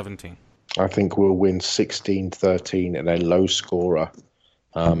 24-17. I think we'll win 16-13 in a low scorer,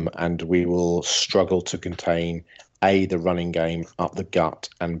 and we will struggle to contain, A, the running game up the gut,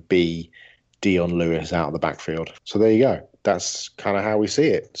 and B, Dion Lewis out of the backfield. So there you go. That's kind of how we see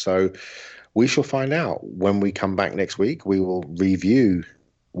it. So we shall find out when we come back next week. We will review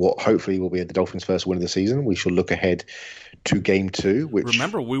what hopefully will be the Dolphins' first win of the season. We shall look ahead to Game 2. Which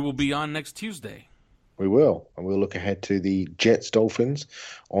remember, we will be on next Tuesday. We will, and we'll look ahead to the Jets-Dolphins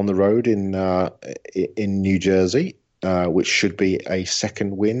on the road in New Jersey, which should be a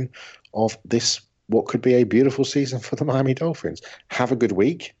second win of this, what could be a beautiful season for the Miami Dolphins. Have a good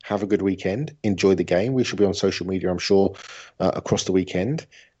week. Have a good weekend. Enjoy the game. We should be on social media, I'm sure, across the weekend.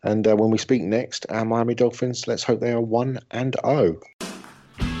 And when we speak next, our Miami Dolphins, let's hope they are 1-0.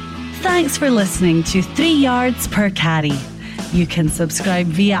 Thanks for listening to 3 Yards Per Carry. You can subscribe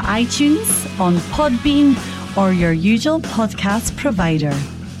via iTunes, on Podbean, or your usual podcast provider.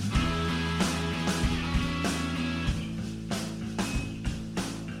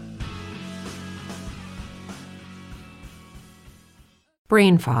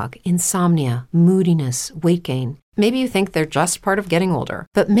 Brain fog, insomnia, moodiness, weight gain. Maybe you think they're just part of getting older,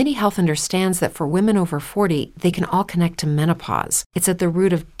 but MIDI Health understands that for women over 40, they can all connect to menopause. It's at the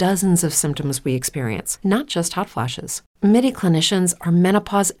root of dozens of symptoms we experience, not just hot flashes. MIDI clinicians are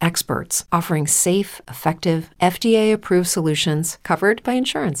menopause experts, offering safe, effective, FDA-approved solutions covered by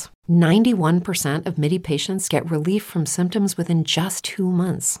insurance. 91% of MIDI patients get relief from symptoms within just 2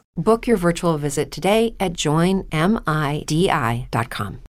 months. Book your virtual visit today at joinmidi.com.